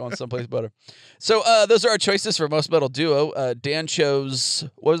 Going someplace better. So those are our choices for most metal duo. Dan chose,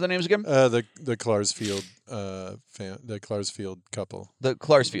 what was the names again? The Klarsfield the Klarsfield couple. The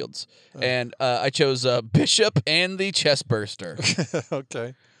Klarsfields. And I chose Bishop and the Chestburster.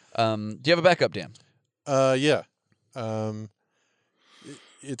 Okay. Do you have a backup, Dan? Yeah.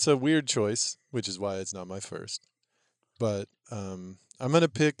 It's a weird choice, which is why it's not my first. But I'm gonna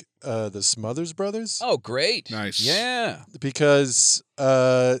pick the Smothers Brothers Oh, great. Nice. Yeah. because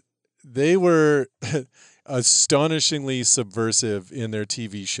they were astonishingly subversive in their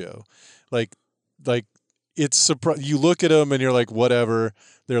TV show. Like it's you look at them and you're like, whatever.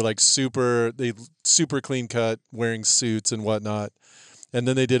 They're like super clean cut, wearing suits and whatnot. And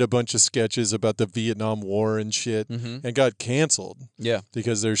then they did a bunch of sketches about the Vietnam War and shit, and got canceled Yeah.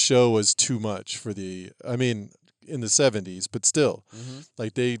 because their show was too much for in the 70s, but still,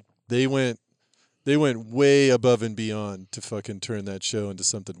 like they went way above and beyond to fucking turn that show into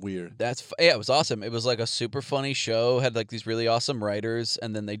something weird. It was awesome. It was like a super funny show, had like these really awesome writers,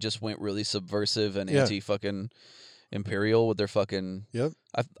 and then they just went really subversive and Yeah. anti-fucking imperial with their fucking... Yep.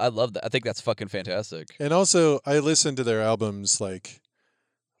 I love that. I think that's fucking fantastic. And also, I listened to their albums like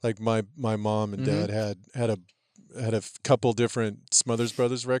my mom and dad had a couple different Smothers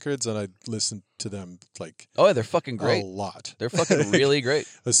Brothers records, and I listened to them like Oh, yeah, they're fucking great. a lot. They're fucking really great.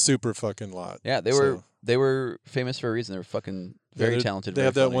 A super fucking lot. Yeah, they were famous for a reason. They were fucking very they're- talented. They very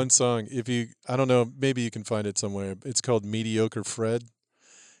have that funny. one song. I don't know, maybe you can find it somewhere. It's called Mediocre Fred.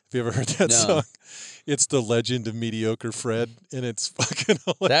 Have you ever heard that No. song? It's the legend of Mediocre Fred, and it's fucking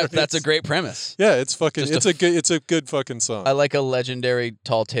hilarious. That's a great premise. Yeah, it's fucking. Just It's a good fucking song. I like a legendary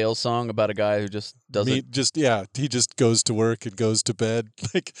Tall Tales song about a guy who just does it. He just goes to work and goes to bed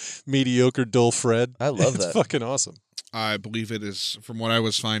like mediocre dull Fred. I love It's that. fucking awesome. I believe it is, from what I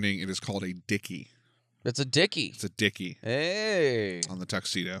was finding, it is called a dickie. It's a dickie. It's a dickie Hey. on the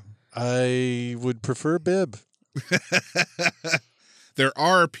tuxedo. I would prefer bib. There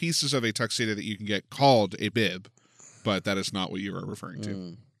are pieces of a tuxedo that you can get called a bib, but that is not what you are referring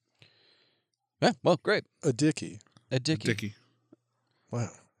to. Yeah, well, great. A dickie. A dickie. Dickie. Wow.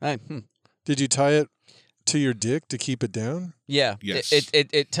 Did Did you tie it to your dick to keep it down? Yeah. Yes.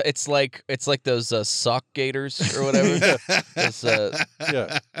 It's like those sock gaiters or whatever. Those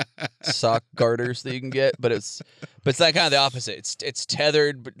Yeah. sock garters that you can get, but it's like kind of the opposite. It's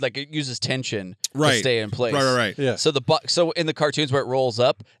tethered, but like it uses tension to stay in place. Right. Yeah. So so in the cartoons where it rolls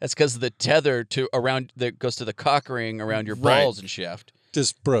up, that's because of the tether to around that goes to the cock ring around your Right. balls and shaft.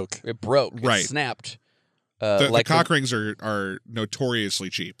 Just broke. It broke. Right. It snapped. The cock rings are notoriously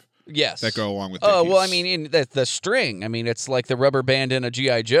cheap. Yes. That go along with Oh, dickies. well, I mean, in the string. I mean, it's like the rubber band in a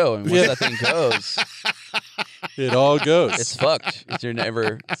G.I. Joe. And once that thing goes, It all goes. it's fucked. It's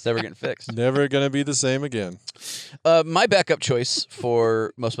never getting fixed. Never going to be the same again. My backup choice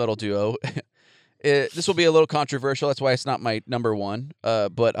for Most Metal Duo, this will be a little controversial. That's why it's not my number one.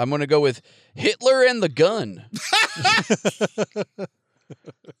 But I'm going to go with Hitler and the Gun.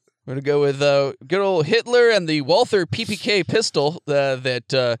 I'm going to go with good old Hitler and the Walther PPK pistol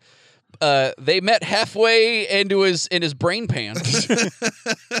that they met halfway into in his brain pan.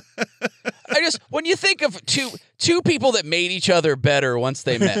 When you think of two people that made each other better once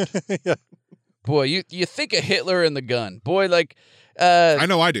they met, Yeah. boy, you think of Hitler and the Gun. Boy, like I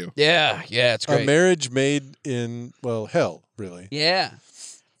know I do. yeah, it's A great. marriage made in, well, hell, really. Yeah.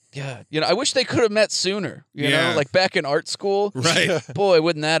 Yeah. I wish they could have met sooner. You Yeah. know, like back in art school. Right. Boy,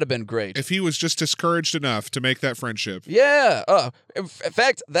 wouldn't that have been great? If he was just discouraged enough to make that friendship. Yeah. Oh, in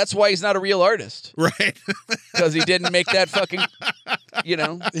fact, that's why he's not a real artist. Right. Because he didn't make that fucking,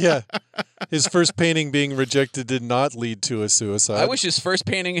 Yeah. His first painting being rejected did not lead to a suicide. I wish his first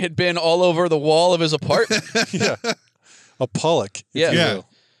painting had been all over the wall of his apartment. Yeah. A Pollock. if Yeah. you Yeah. will.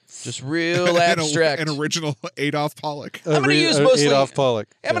 Just real abstract. An original Adolf Pollock. I'm gonna use mostly- Adolf Pollock.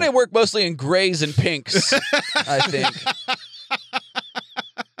 I'm going to work mostly in grays and pinks, I think,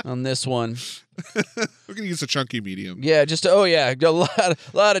 on this one. We're going to use a chunky medium. Yeah, a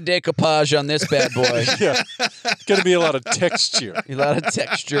lot of decoupage on this bad boy. Yeah. It's going to be a lot of texture. A lot of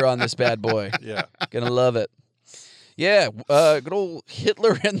texture on this bad boy. Yeah. Gonna love it. Yeah, good old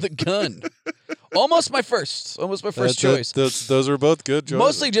Hitler and the Gun. Almost my first That's choice. it. Those were both good choices.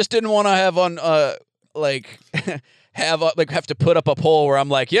 Mostly just didn't want to have on have to put up a poll where I'm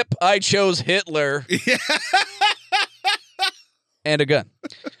like, yep, I chose Hitler and a gun.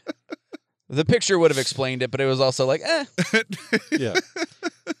 The picture would have explained it, but it was also like, Yeah.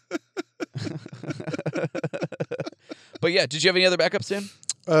 But yeah, did you have any other backups, Sam?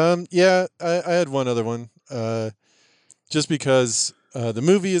 Yeah, I had one other one. Just because the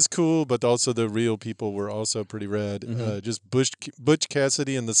movie is cool, but also the real people were also pretty rad. Just Butch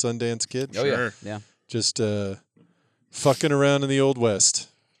Cassidy and the Sundance Kid. Oh Sure. yeah. Just fucking around in the Old West.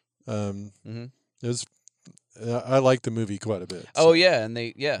 It was. I liked the movie quite a bit. Oh yeah,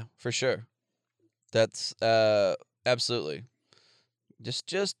 and for sure. That's absolutely.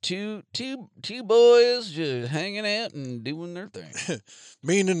 Just two boys just hanging out and doing their thing.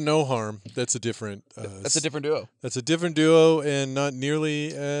 Mean and no harm. That's a different. That's a different duo. That's a different duo, and not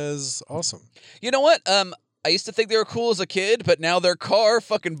nearly as awesome. You know what? I used to think they were cool as a kid, but now their car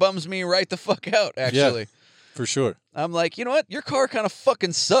fucking bums me right the fuck out. Actually, For sure. I'm like, you know what? Your car kind of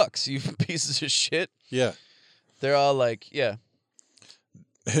fucking sucks, you pieces of shit. Yeah. They're all like, yeah,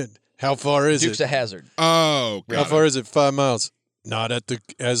 How far is Dukes it? of Hazzard. Oh, How got far is it? 5 miles. Not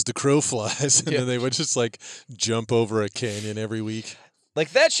as the crow flies, and Yeah. then they would just like jump over a canyon every week. Like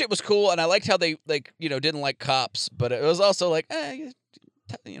that shit was cool, and I liked how they didn't like cops, but it was also like, you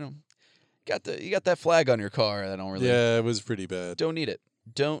got that flag on your car. I don't really. Yeah, it was pretty bad. Don't need it.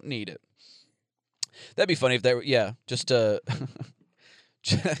 Don't need it. That'd be funny if they were, just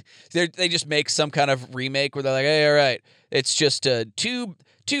they just make some kind of remake where they're like, hey, all right, it's just two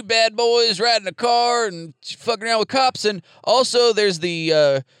bad boys riding a car and fucking around with cops, and also there's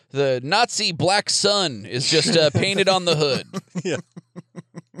the Nazi black sun is just painted on the hood. Yeah.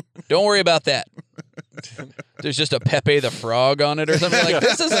 Don't worry about that. There's just a Pepe the Frog on it or something. Like,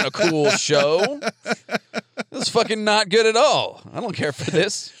 this isn't a cool show. This is fucking not good at all. I don't care for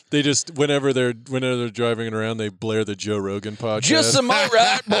this. They just whenever they're driving around, they blare the Joe Rogan podcast. Just some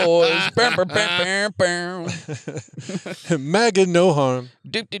right boys. Bam, bam, bam, bam, bam. MAGA no harm.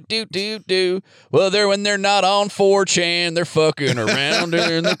 Do do do do do. Well, when they're not on 4chan, they're fucking around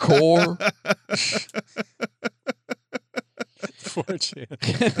in the core. 4chan.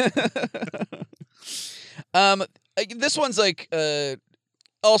 this one's like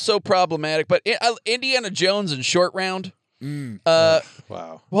also problematic, but Indiana Jones and Short Round.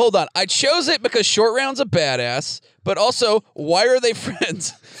 Wow. Hold on. I chose it because Short Round's a badass, but also, why are they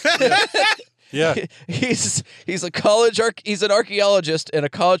friends? Yeah. He's he's an archaeologist and a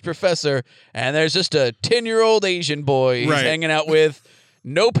college professor, and there's just a 10-year-old Asian boy he's Right. hanging out with.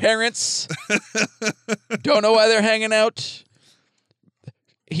 No parents. Don't know why they're hanging out.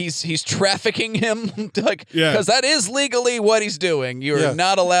 He's trafficking him, like, Yeah. because that is legally what he's doing. You're Yeah.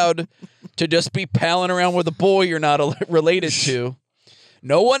 not allowed to just be palling around with a boy you're not related to.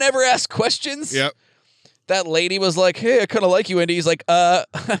 No one ever asked questions. Yep. That lady was like, "Hey, I kind of like you," Andy. He's like,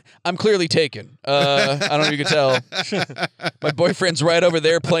 I'm clearly taken. I don't know if you can tell. My boyfriend's right over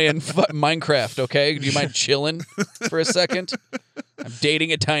there playing Minecraft. Okay, do you mind chilling for a second? I'm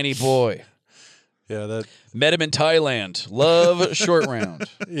dating a tiny boy. Yeah, that Met him in Thailand. Love Short Round.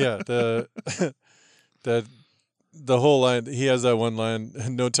 yeah, the whole line, he has that one line,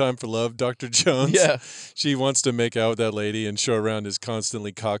 no time for love, Dr. Jones. Yeah. She wants to make out with that lady, and Short Round is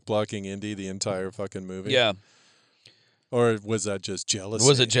constantly cock blocking Indy the entire fucking movie. Yeah. Or was that just jealousy?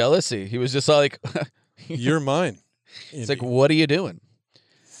 Was it jealousy? He was just like, You're mine. it's like, what are you doing?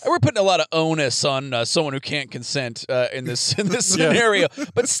 We're putting a lot of onus on someone who can't consent in this scenario,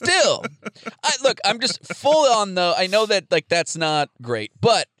 but still, I'm just full on though. I know that like that's not great,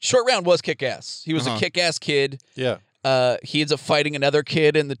 but Short Round was kick ass. He was a kick ass kid. Yeah. He ends up fighting another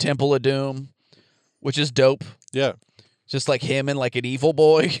kid in the Temple of Doom, which is dope. Yeah. Just like him and like an evil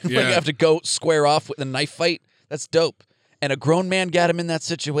boy, like you Yeah. have to go square off with a knife fight. That's dope. And a grown man got him in that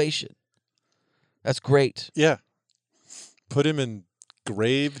situation. That's great. Yeah. Put him in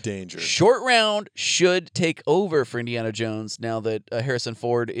grave danger. Short Round should take over for Indiana Jones now that Harrison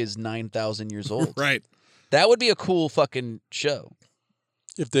Ford is 9,000 years old. Right. That would be a cool fucking show.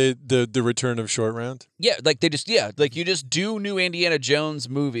 If the return of Short Round. Yeah, like you just do new Indiana Jones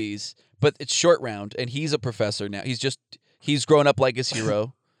movies, but it's Short Round and he's a professor now. He's grown up like his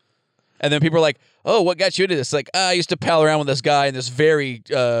hero. And then people are like, "Oh, what got you into this?" Like, I used to pal around with this guy, and this very,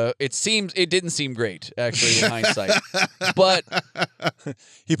 it didn't seem great, actually, in hindsight. But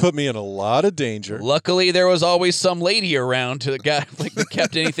He put me in a lot of danger. luckily, there was always some lady around that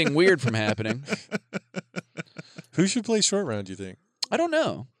kept anything weird from happening. Who should play Short Round, do you think? I don't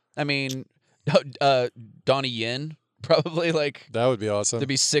know. I mean, Donnie Yen, probably, like, That would be awesome. to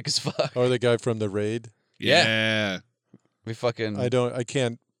be sick as fuck. Or the guy from The Raid. Yeah. We fucking, I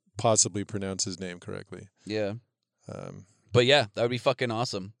can't possibly pronounce his name correctly. yeah. Um, But yeah, that would be fucking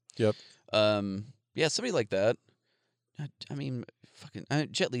awesome. Yep. Yeah, somebody like that. I mean, fucking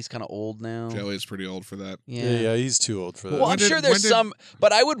Jet Li's kind of old now. Jelly's pretty old for that. yeah, he's too old for that. Well, When I'm did- sure there's when did- some,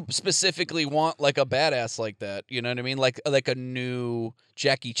 but I would specifically want like a badass like that. You know what I mean? Like a new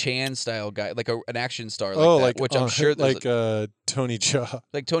Jackie Chan style guy, like an action star like that, which I'm sure there's like Tony Jaa.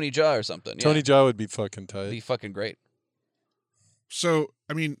 like Tony Jaa or something. Yeah. Tony Jaa would be fucking It'd be tight. fucking great. So,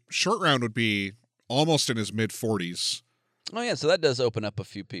 I mean, Short Round would be almost in his mid 40s. Oh yeah, so that does open up a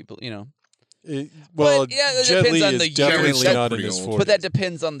few people, you know. Well, yeah, it Jet depends Li on is the year. definitely That- not in pretty his old. 40s. But that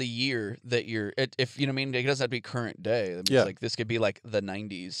depends on the year that you're. If you know what I mean, it doesn't have to be current day. I mean, Yeah. like this could be like the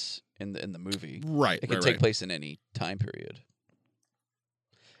 '90s in the movie. Right. It could right, take right. place in any time period.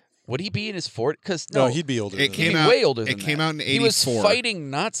 Would he be in his 40s? Because no, he'd be older. It than came He'd be out. way older than It came that. out in He was 84. fighting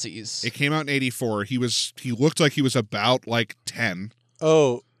Nazis. It came out in 84. He looked like he was about like 10. that.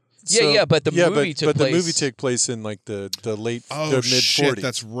 Oh. Yeah, but the movie took but the place- movie took place in like the late Oh the mid shit, 40s.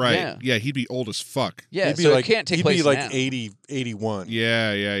 that's right. Yeah. Yeah, he'd be old as fuck. Yeah, he'd be so like, it can't take he'd place be like now. 80, 81.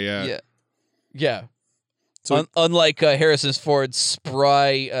 Yeah. Yeah. So Unlike Harrison Ford's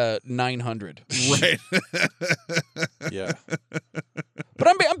spry 900. Right. yeah. But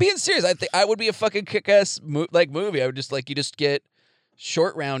I'm being serious. I think I would be a fucking kick-ass movie. I would just you just get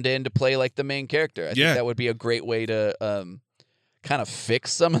Short Round in to play like the main character. I think Yeah. that would be a great way to kind of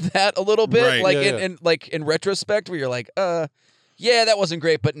fix some of that a little bit. Right. Like Yeah, in retrospect, where you're like, yeah, that wasn't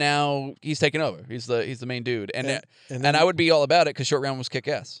great, but now he's taking over. He's the main dude, and then- I would be all about it because Short Round was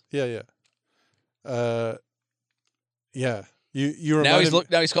kick-ass. Yeah. Yeah. You Now reminded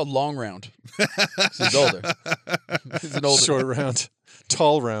now he's called Long Round. 'Cause he's older. He's an older. Short Round,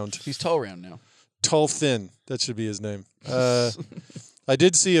 Tall Round, He's Tall Round now. Tall Thin. That should be his name. I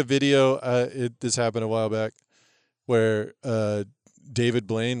did see a video. This happened a while back, where David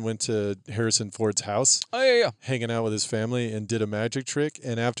Blaine went to Harrison Ford's house, Oh yeah. hanging out with his family, and did a magic trick.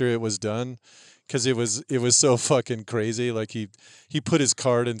 And after it was done, because it was so fucking crazy. Like he put his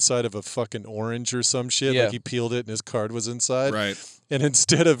card inside of a fucking orange or some shit. Yeah. Like he peeled it and his card was inside. Right. And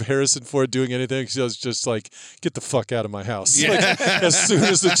instead of Harrison Ford doing anything, he was just like, "Get the fuck out of my house!" Yeah. Like, as soon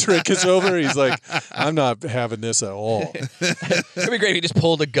as the trick is over, he's like, "I'm not having this at all." It'd be great if he just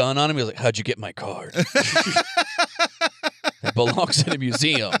pulled a gun on him. He was like, "How'd you get my card?" It belongs in a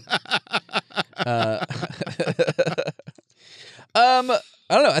museum. I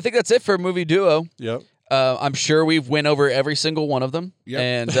don't know. I think that's it for movie duo. Yep. I'm sure we've went over every single one of them, Yep.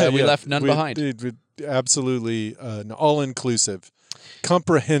 and we Yeah, left none behind. Absolutely, an all-inclusive,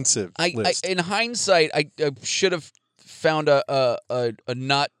 comprehensive list. In hindsight, I should have found a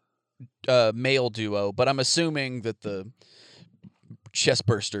not male duo, but I'm assuming that the chest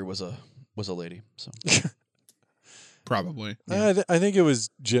burster was a lady. So Probably. I think it was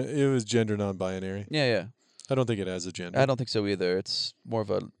gender non-binary. yeah. I don't think it has a gender. I don't think so either. It's more of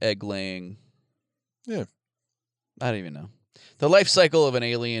an egg laying. Yeah. I don't even know. The life cycle of an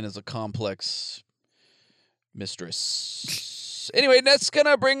alien is a complex mistress. Anyway, that's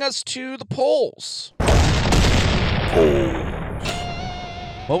gonna bring us to the polls.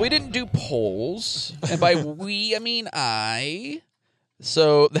 Well, we didn't do polls, and by we I mean I.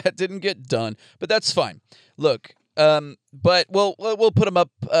 So that didn't get done, but that's fine. Look, but we'll put them up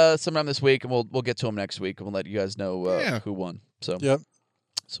sometime this week, and we'll get to them next week, and we'll let you guys know who won. So Yep.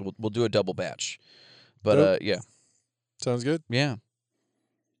 So we'll do a double batch. But yeah. Sounds good. Yeah.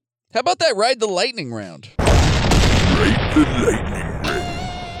 How about that Ride the Lightning round?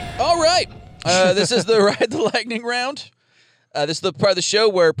 All right. This is the Ride the Lightning round. This is the part of the show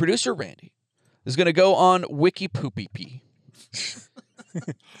where producer Randy is going to go on Wiki Poopy Pee.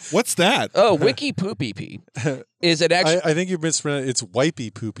 What's that? Oh, Wiki Poopy Pee is an actual I think you mispronounced. It's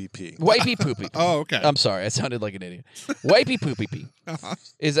wipey poopy pee. Wipey Poopy Pee. Oh, okay. I'm sorry, I sounded like an idiot. Wipey Poopy Pee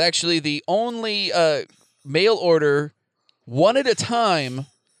is actually the only mail order, one at a time,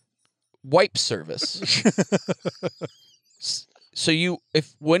 wipe service. So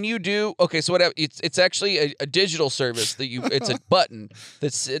when you do, okay, so what it's actually a digital service that it's a button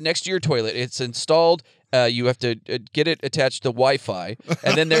that's next to your toilet. It's installed. You have to get it attached to Wi-Fi,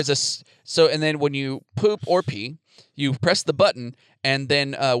 and then and then when you poop or pee, you press the button, and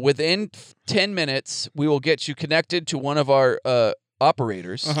then within 10 minutes, we will get you connected to one of our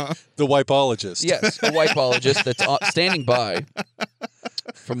operators. The wipeologist. Yes, a wipeologist that's standing by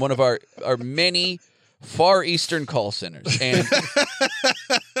from one of our many Far Eastern call centers, and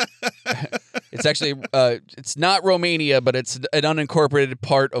it's actually it's not Romania, but it's an unincorporated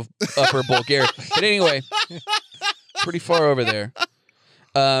part of Upper Bulgaria. But anyway, pretty far over there.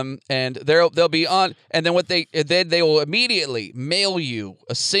 And they'll be on, and then they will immediately mail you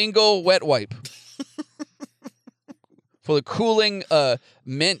a single wet wipe full of cooling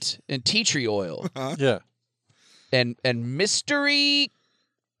mint and tea tree oil. Yeah. And mystery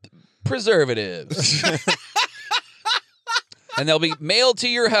preservatives. And they'll be mailed to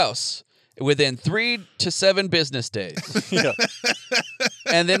your house within 3 to 7 business days. Yeah.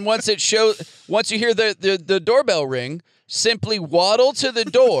 And then once you hear the doorbell ring, simply waddle to the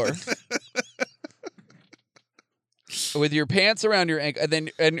door with your pants around your ankle, and then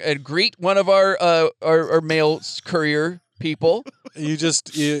and greet one of our mail courier people. You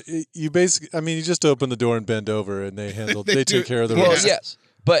basically, I mean, you just open the door and bend over, and they take care of the Well, rest. yes.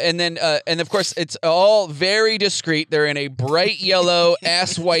 But and then and of course it's all very discreet. They're in a bright yellow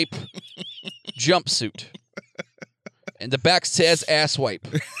ass wipe jumpsuit, and the back says ass wipe.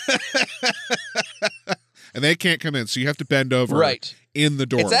 And they can't come in, so you have to bend over Right. in the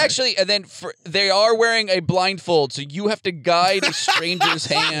door. It's actually, and then they are wearing a blindfold, so you have to guide a stranger's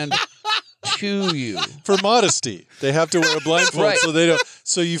hand to you. For modesty, they have to wear a blindfold Right.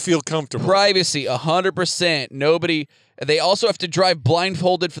 so you feel comfortable. Privacy, 100%. Nobody. They also have to drive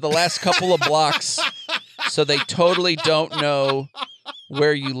blindfolded for the last couple of blocks, so they totally don't know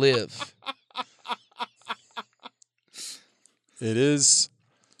where you live. It is.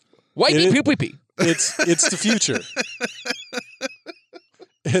 Whitey pee pee pee. It's the future.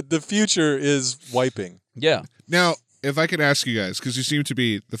 The future is wiping. Yeah, Now, if I could ask you guys, because you seem to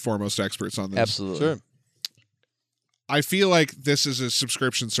be the foremost experts on this. absolutely. Sure. I feel like this is a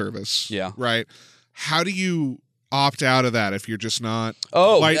subscription service. Yeah. Right? How do you opt out of that if you're just not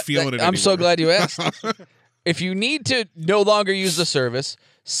Oh, feeling it I'm so anymore? glad you asked. If you need to no longer use the service,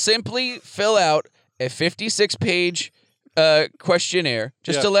 simply fill out a 56-page questionnaire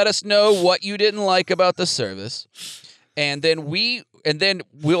just to let us know what you didn't like about the service, and then we'll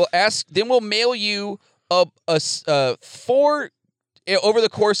mail you four over the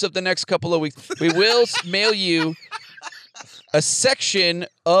course of the next couple of weeks. We will mail you a section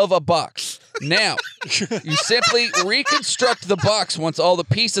of a box. Now, you simply reconstruct the box once all the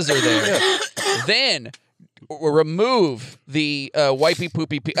pieces are there. Then remove the wipey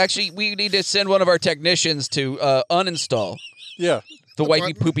poopy. Actually, we need to send one of our technicians to uninstall Yeah. the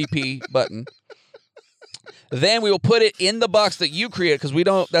wipey poopy pee button. Then we will put it in the box that you create because we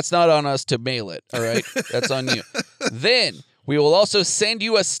don't. That's not on us to mail it. All right, that's on you. Then we will also send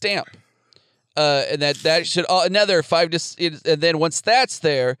you a stamp, and that should another 5 to. And then once that's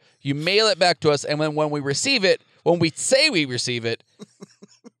there, you mail it back to us, and when we receive it, when we say we receive it,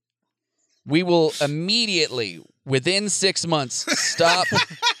 we will immediately, within 6 months, stop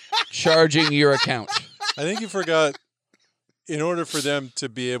charging your account. I think you forgot, in order for them to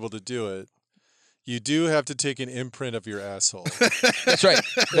be able to do it, you do have to take an imprint of your asshole. That's right.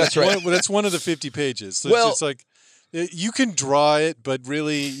 That's right. That's one of the 50 pages. So Well- it's just like, you can draw it, but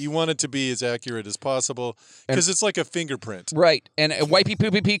really you want it to be as accurate as possible because it's like a fingerprint. Right. And wipey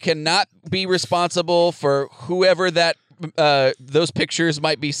poopy pee cannot be responsible for whoever that those pictures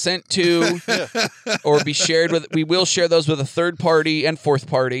might be sent to or be shared with. We will share those with a third party and fourth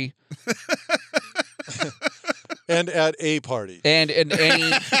party. And at a party. And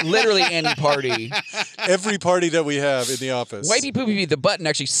any, literally any party. Every party that we have in the office. Wipey poopy pee, the button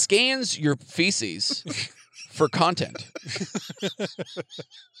actually scans your feces for content.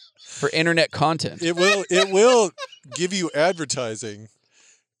 For internet content. It will give you advertising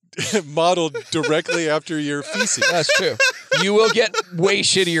modeled directly after your feces. That's true. You will get way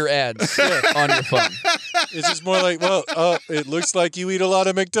shittier ads on your phone. It's just more like, well, it looks like you eat a lot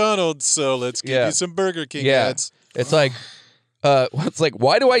of McDonald's, so let's give you some Burger King ads. It's like,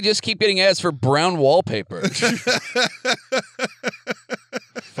 why do I just keep getting ads for brown wallpaper?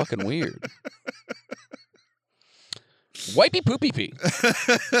 Fucking weird. Wipey poopy pee.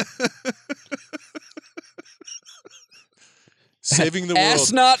 Saving the world.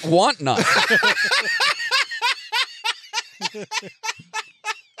 Ass not, want not.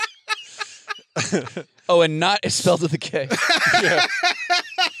 Oh, and not is spelled with a K. Yeah.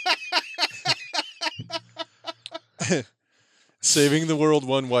 Saving the world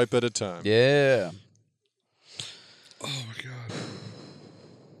one wipe at a time. Yeah. Oh my god.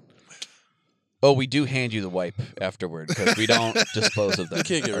 Oh, we do hand you the wipe afterward because we don't dispose of them. We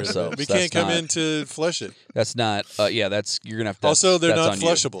can't get rid of ourselves. it. We That's can't come not- in to flush it. That's not. Yeah, that's you're gonna have to. Also, they're that's not on you.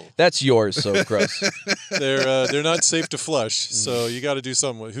 flushable. That's yours. So gross. They're not safe to flush, so you got to do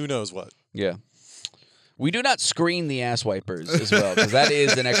something with who knows what. Yeah. We do not screen the ass wipers as well because that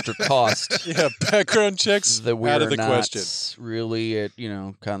is an extra cost Yeah, background checks that we're out of the not question. really,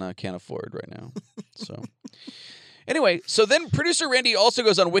 kind of can't afford right now. So, anyway, so then producer Randy also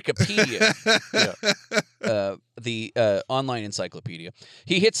goes on Wikipedia, the online encyclopedia.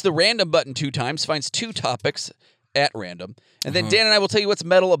 He hits the random button 2 times, finds 2 topics at random, and then Dan and I will tell you what's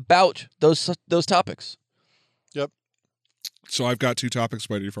metal about those topics. Yep. So I've got 2 topics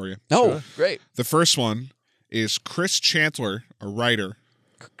ready for you. Oh, great. The first one is Chris Chandler, a writer.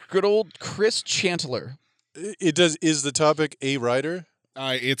 Good old Chris Chandler. Is the topic a writer?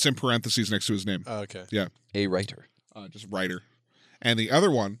 It's in parentheses next to his name. Oh, okay. Yeah. A writer. Just writer. And the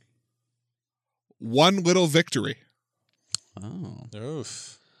other one, One Little Victory. Oh.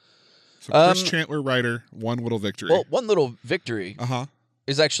 Oof. So Chris Chandler, writer, One Little Victory. Well, One Little Victory Uh-huh.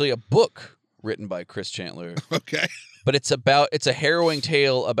 is actually a book written by Chris Chandler. Okay. But it's a harrowing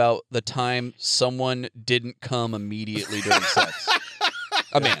tale about the time someone didn't come immediately during sex.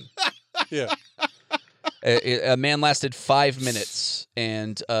 A man. Yeah. A man lasted 5 minutes,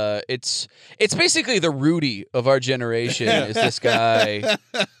 and it's basically the Rudy of our generation. Is this guy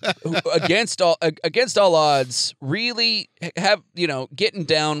who, against all odds, really getting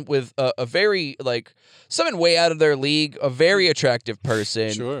down with a very someone way out of their league, a very attractive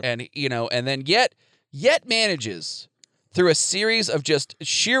person, Sure. and and then yet manages through a series of just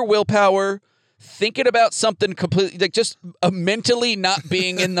sheer willpower, thinking about something completely, just mentally not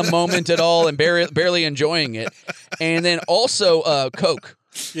being in the moment at all and barely enjoying it, and then also coke,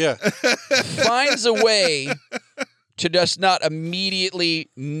 Yeah. finds a way to just not immediately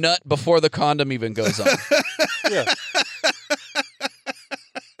nut before the condom even goes on. Yeah.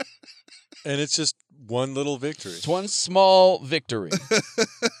 And it's just one little victory It's one small victory.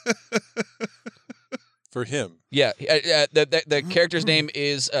 for him. Yeah, the character's name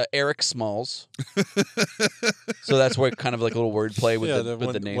is Eric Smalls, so that's where kind of like a little wordplay with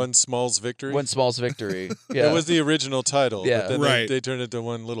the name. One Smalls victory. One Smalls victory. Yeah, That was the original title. Yeah. But then Right. they turned it to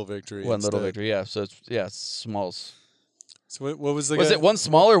One Little Victory. one little instead. victory. Yeah, so it's Smalls. So what was the Was guy? it one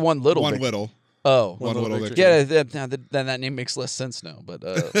small or one little? One victory? little. Oh, One Little little Victory. victory. yeah. Then that name makes less sense now. But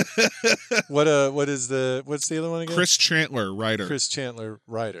what's the other one again? Chris Chandler, writer. Chris Chandler,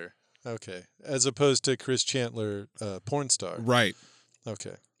 writer. Okay. As opposed to Chris Chandler, porn star. Right.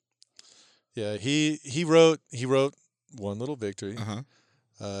 Okay. Yeah, he wrote One Little Victory.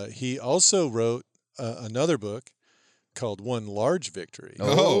 Uh-huh. He also wrote another book called One Large Victory.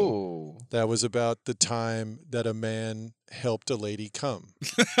 Oh. That was about the time that a man helped a lady come.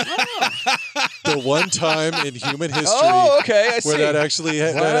 The one time in human history Oh, okay. I see. where that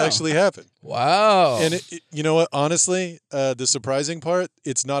actually happened. Wow. And you know what? Honestly, the surprising part,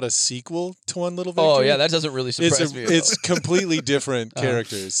 it's not a sequel to One Little Victory. Oh, yeah, that doesn't really surprise me. It's completely different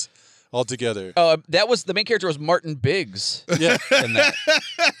characters altogether. That was the main character was Martin Biggs Yeah. in that.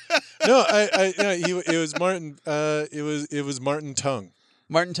 No, it was Martin. It was Martin Tongue.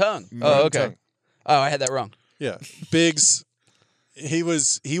 Martin Tongue. Oh, Martin okay. Tongue. Oh, I had that wrong. Yeah, Biggs. He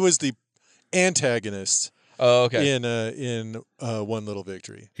was the antagonist Oh, okay. in One Little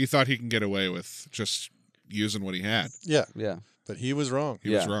Victory. He thought he can get away with just using what he had. Yeah, Yeah. but he was wrong. He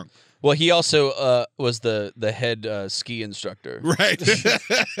was Yeah. wrong. Well, he also was the head ski instructor Right.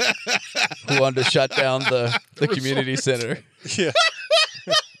 who wanted to shut down the community center. Yeah,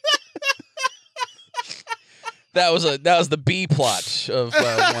 That was the B plot of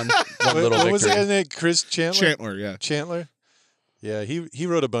one little what was the victory. guy's name? Chris Chandler. Chandler, yeah. Chandler. Yeah, he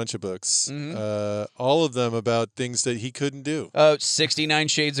wrote a bunch of books. Mhm. All of them about things that he couldn't do. 69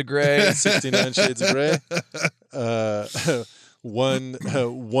 Shades of Grey. 69 Shades of Grey. One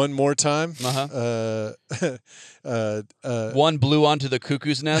more time. One blew onto the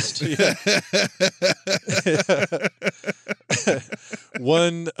cuckoo's nest.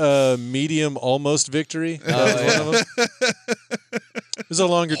 One medium almost victory. That was one of them. It was a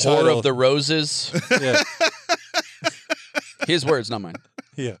longer Whore title. of the Roses. Yeah. His words, not mine.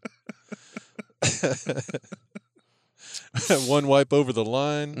 Yeah. One wipe over the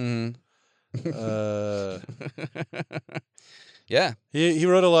line. Yeah. He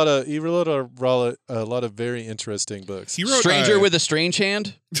wrote a lot of very interesting books. He wrote Stranger with a Strange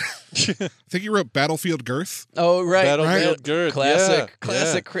Hand. I think he wrote Battlefield Girth. Oh, right. Battlefield Girth. Classic. Yeah,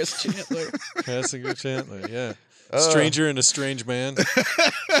 Classic Chris Chandler. Yeah. Classic Chris Chandler. Yeah. Stranger and a Strange Man.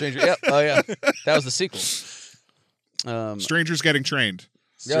 Stranger. Yep. Oh, yeah. That was the sequel. Strangers Getting Trained.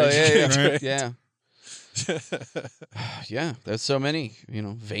 Oh, yeah. Right? Yeah. Yeah. There's so many.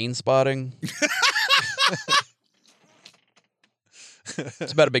 Vein spotting.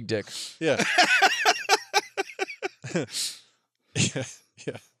 It's about a big dick. Yeah. Yeah.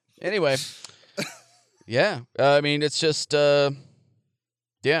 Yeah. Anyway. Yeah. I mean, it's just, yeah.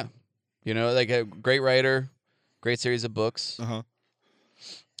 Like a great writer, great series of books. Uh-huh.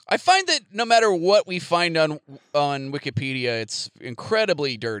 I find that no matter what we find on Wikipedia, it's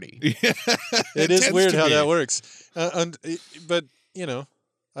incredibly dirty. It is tends weird to how be. that works. But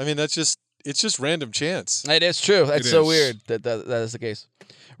I mean, it's just random chance. It is true. That's It so is. weird that is the case.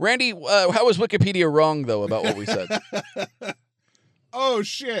 Randy, how was Wikipedia wrong, though, about what we said? Oh,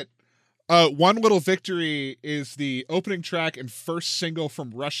 shit. One Little Victory is the opening track and first single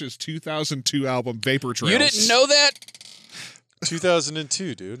from Rush's 2002 album Vapor Trails. You didn't know that?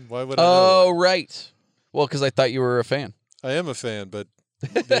 2002, dude. Why would I know Oh, right. Well, because I thought you were a fan. that? I am a fan, but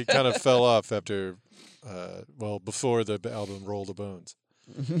they kind of fell off after, before the album Roll the Bones.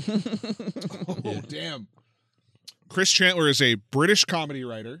 Oh, damn. Chris Chandler is a British comedy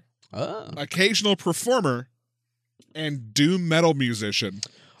writer, Oh, occasional performer, and doom metal musician.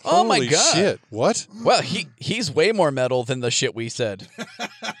 oh my Holy God. shit. What? Well, he's way more metal than the shit we said.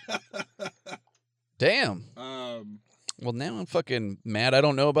 Damn. Well, now I'm fucking mad. I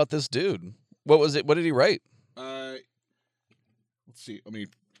don't know about this dude. What was it? What did he write? Let's see. Let me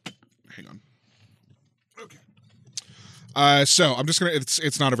hang on. Okay. So I'm just gonna.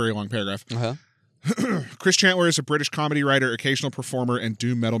 It's not a very long paragraph. Uh-huh. Chris Chandler is a British comedy writer, occasional performer, and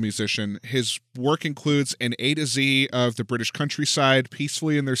doom metal musician. His work includes an A to Z of the British countryside,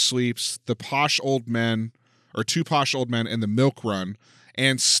 Peacefully in Their Sleeps, The Posh Old Men, or Two Posh Old Men, and The Milk Run,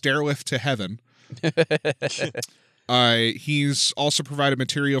 and Stairlift to Heaven. He's also provided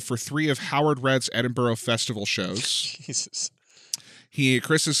material for 3 of Howard Redd's Edinburgh Festival shows. Jesus.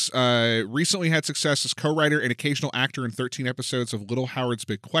 Chris has recently had success as co-writer and occasional actor in 13 episodes of Little Howard's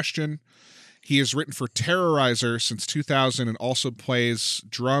Big Question. He has written for Terrorizer since 2000 and also plays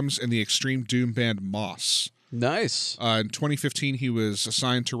drums in the extreme doom band Moss. Nice. In 2015, he was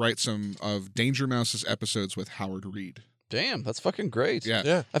assigned to write some of Danger Mouse's episodes with Howard Reed. Damn, that's fucking great. Yeah.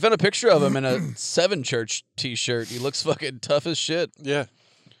 Yeah. I found a picture of him in a Seven Church t-shirt. He looks fucking tough as shit. Yeah.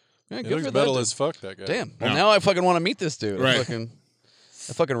 Yeah, He good looks for metal that as fuck, that guy. dude. Damn. Well, Yeah. now I fucking want to meet this dude. Right.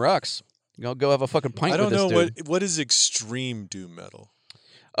 That fucking rocks. Go have a fucking pint I don't with know this dude. what is extreme doom metal.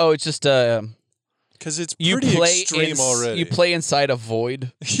 Oh, it's just Because it's You pretty play extreme already. You play inside a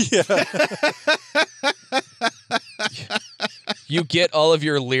void. Yeah. You get all of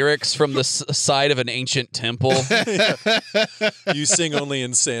your lyrics from the side of an ancient temple. You sing only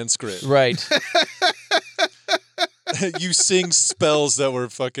in Sanskrit. Right. You sing spells that were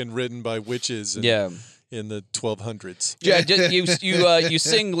fucking written by witches in the 1200s. Yeah, you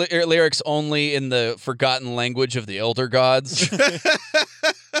sing lyrics only in the forgotten language of the elder gods.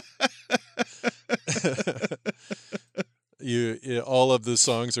 All of the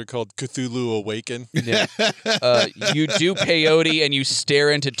songs are called Cthulhu Awaken. Yeah. You do peyote and you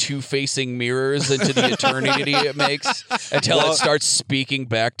stare into two facing mirrors into the eternity it makes until it starts speaking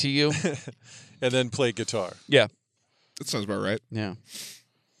back to you. And then play guitar. Yeah. That sounds about right. Yeah.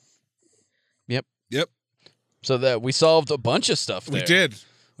 Yep. Yep. So that we solved a bunch of stuff there. We did.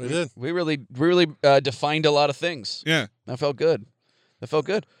 We did. We really defined a lot of things. Yeah. That felt good.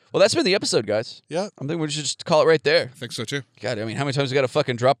 Well, that's been the episode, guys. Yeah. I think we should just call it right there. I think so too. God, I mean, how many times we got to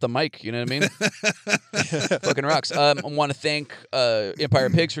fucking drop the mic? You know what I mean? Fucking rocks. I want to thank Empire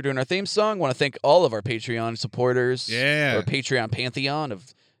Pigs for doing our theme song. Want to thank all of our Patreon supporters. Yeah. Our Patreon pantheon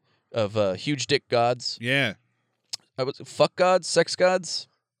of huge dick gods. Yeah. Fuck gods? Sex gods?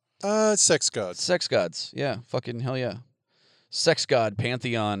 Sex gods. Sex gods. Yeah. Fucking hell yeah. Sex god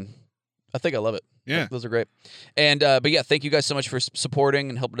pantheon. I think I love it. Yeah. Those are great. And but yeah, thank you guys so much for supporting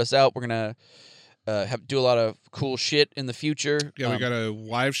and helping us out. We're gonna do a lot of cool shit in the future. Yeah, we got a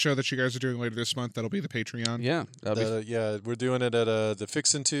live show that you guys are doing later this month. That'll be the Patreon. Yeah. Yeah, we're doing it at the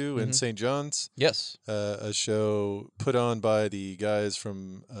Fixin' 2 in St. John's. Yes. A show put on by the guys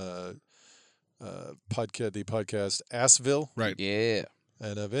from the podcast Assville. Right. Yeah.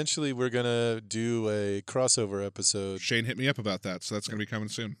 And eventually we're going to do a crossover episode. Shane hit me up about that, so that's going to be coming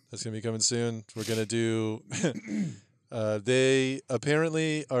soon. That's going to be coming soon. We're going to do... they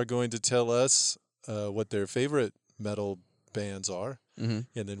apparently are going to tell us what their favorite metal bands are. Mm-hmm.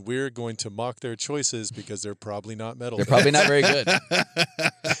 And then we're going to mock their choices because they're probably not metal They're bands. probably not very good.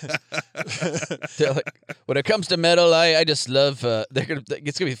 They're like, when it comes to metal, I just love. It's gonna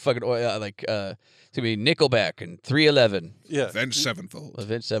be fucking it's gonna be Nickelback and 311. Yeah. Avenged Sevenfold.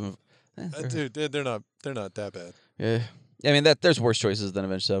 Avenged Sevenfold. Dude, they're not that bad. Yeah. I mean there's worse choices than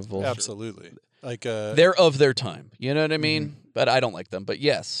Avenged Sevenfold. Absolutely. Like they're of their time. You know what I mean? But I don't like them. But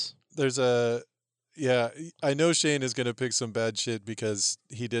yes. There's I know Shane is going to pick some bad shit because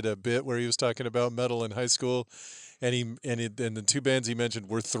he did a bit where he was talking about metal in high school, and the two bands he mentioned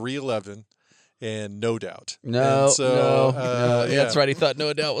were 311 and No Doubt. No, and so, no. Yeah, that's right. He thought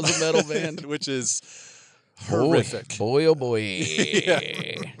No Doubt was a metal band. Which is horrific. Boy, oh boy. Yeah.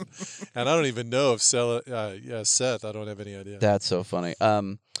 And I don't even know if Seth. I don't have any idea. That's so funny.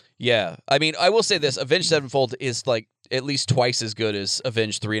 Yeah. I mean, I will say this: Avenged Sevenfold is like at least twice as good as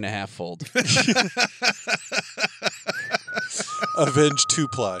Avenged 3.5 Fold. Avenged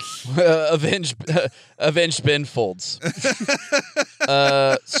 2-ply. Avenged Ben Folds.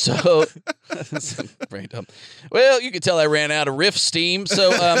 So brain dump. Well, you can tell I ran out of riff steam.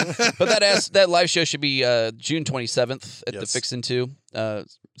 So, but that live show should be June 27th at the Fixin' 2. So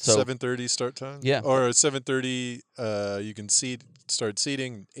 7:30 start time. Yeah. Or 7:30. You can start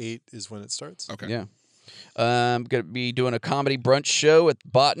seating. 8 is when it starts. Okay. Yeah. I'm going to be doing a comedy brunch show at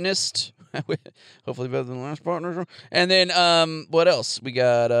Botanist. Hopefully better than the last Botanist. And then what else? We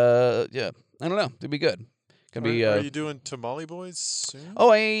got, I don't know. It'll be good. Are you doing Tamale Boys soon? Oh,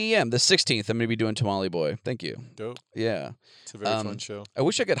 I am. The 16th, I'm going to be doing Tamale Boy. Thank you. Dope. Yeah. It's a very fun show. I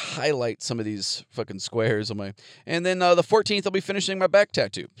wish I could highlight some of these fucking squares on my... And then the 14th, I'll be finishing my back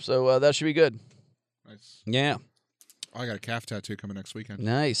tattoo. So that should be good. Nice. Yeah. Oh, I got a calf tattoo coming next weekend.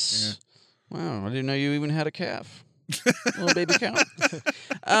 Nice. Wow, I didn't know you even had a calf. Little baby cow.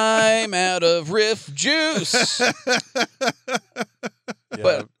 I'm out of riff juice. Yeah,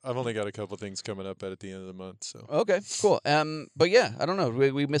 but- I've only got a couple things coming up at the end of the month. So Okay, cool. But yeah, I don't know.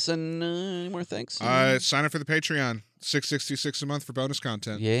 We missing any more things? Sign up for the Patreon. $6.66 a month for bonus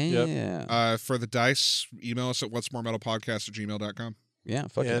content. Yeah. For the dice, email us at whatsmoremetalpodcast@gmail.com. Yeah.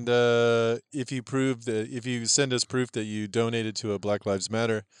 Fuck and if you send us proof that you donated to a Black Lives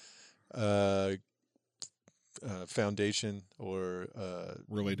Matter foundation or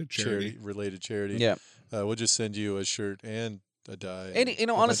Related charity. related charity, Yeah. we'll just send you a shirt and a die. Any, and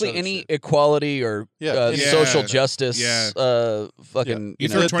a bunch honestly, of other any shit. equality or social justice, fucking, You you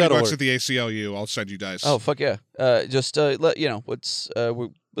know. throw $20 that'll at work. the ACLU, I'll send you dice. Oh fuck yeah! Just let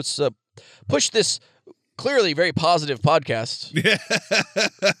let's push this clearly very positive podcast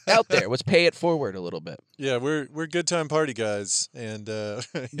out there. Let's pay it forward a little bit. Yeah, we're good time party guys, and I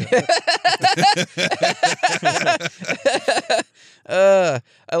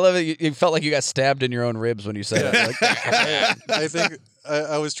love it. You felt like you got stabbed in your own ribs when you said it. Like, I think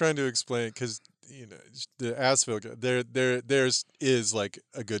I was trying to explain because the Asphalt guy, theirs is like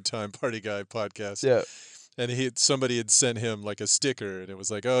a good time party guy podcast. yeah. And somebody had sent him like a sticker, and it was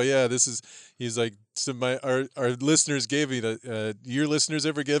like, oh yeah, he's like, so our listeners gave me the your listeners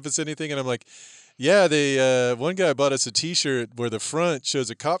ever give us anything? And I'm like, yeah, they one guy bought us a T-shirt where the front shows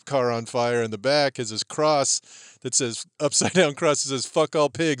a cop car on fire and the back is this cross that says upside down cross that says "fuck all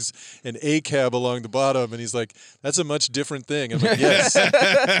pigs" and "ACAB" along the bottom, and he's like, that's a much different thing. I'm like, yes,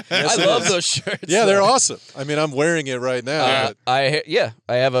 I love those shirts. Yeah, they're awesome. I mean, I'm wearing it right now. I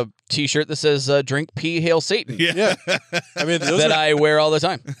have a T-shirt that says "Drink Pee, Hail Satan." Yeah, I mean those I wear all the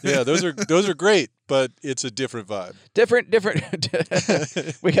time. Yeah, those are great, but it's a different vibe. Different.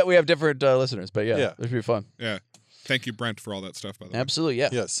 we have different listeners, but yeah, it should be fun. Yeah. Thank you, Brent, for all that stuff, by the way. Absolutely, yeah.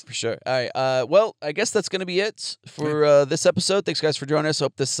 Yes. For sure. All right. Well, I guess that's going to be it for this episode. Thanks, guys, for joining us.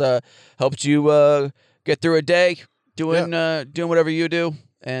 Hope this helped you get through a day doing whatever you do.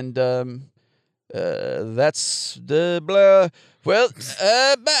 And that's the blah. Well,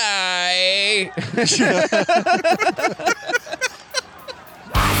 bye.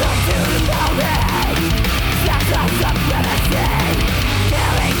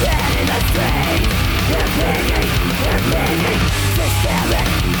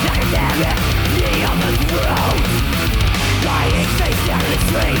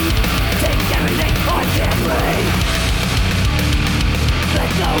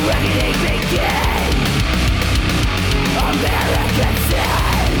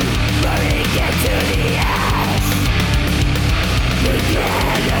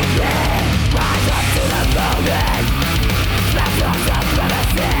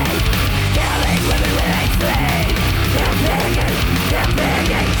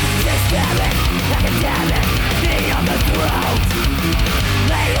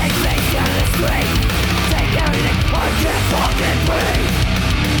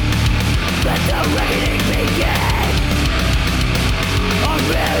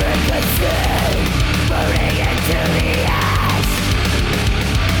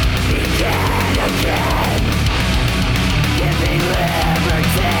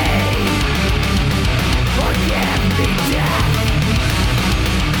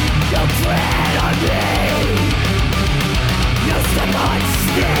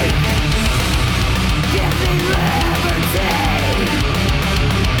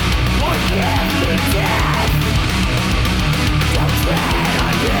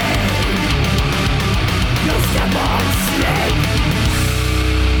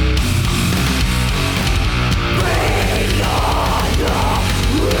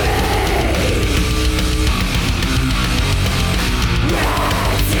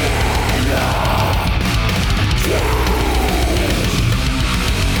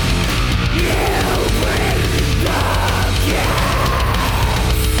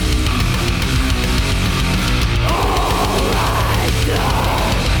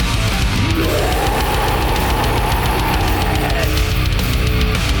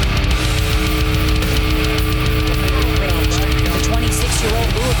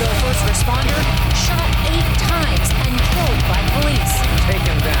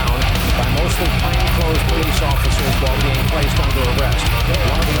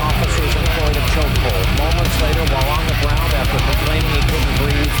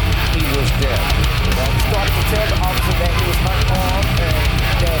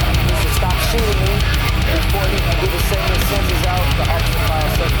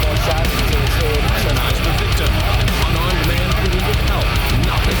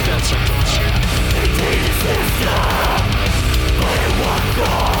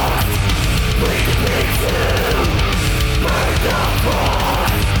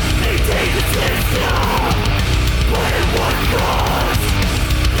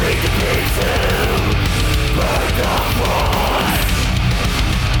 Break the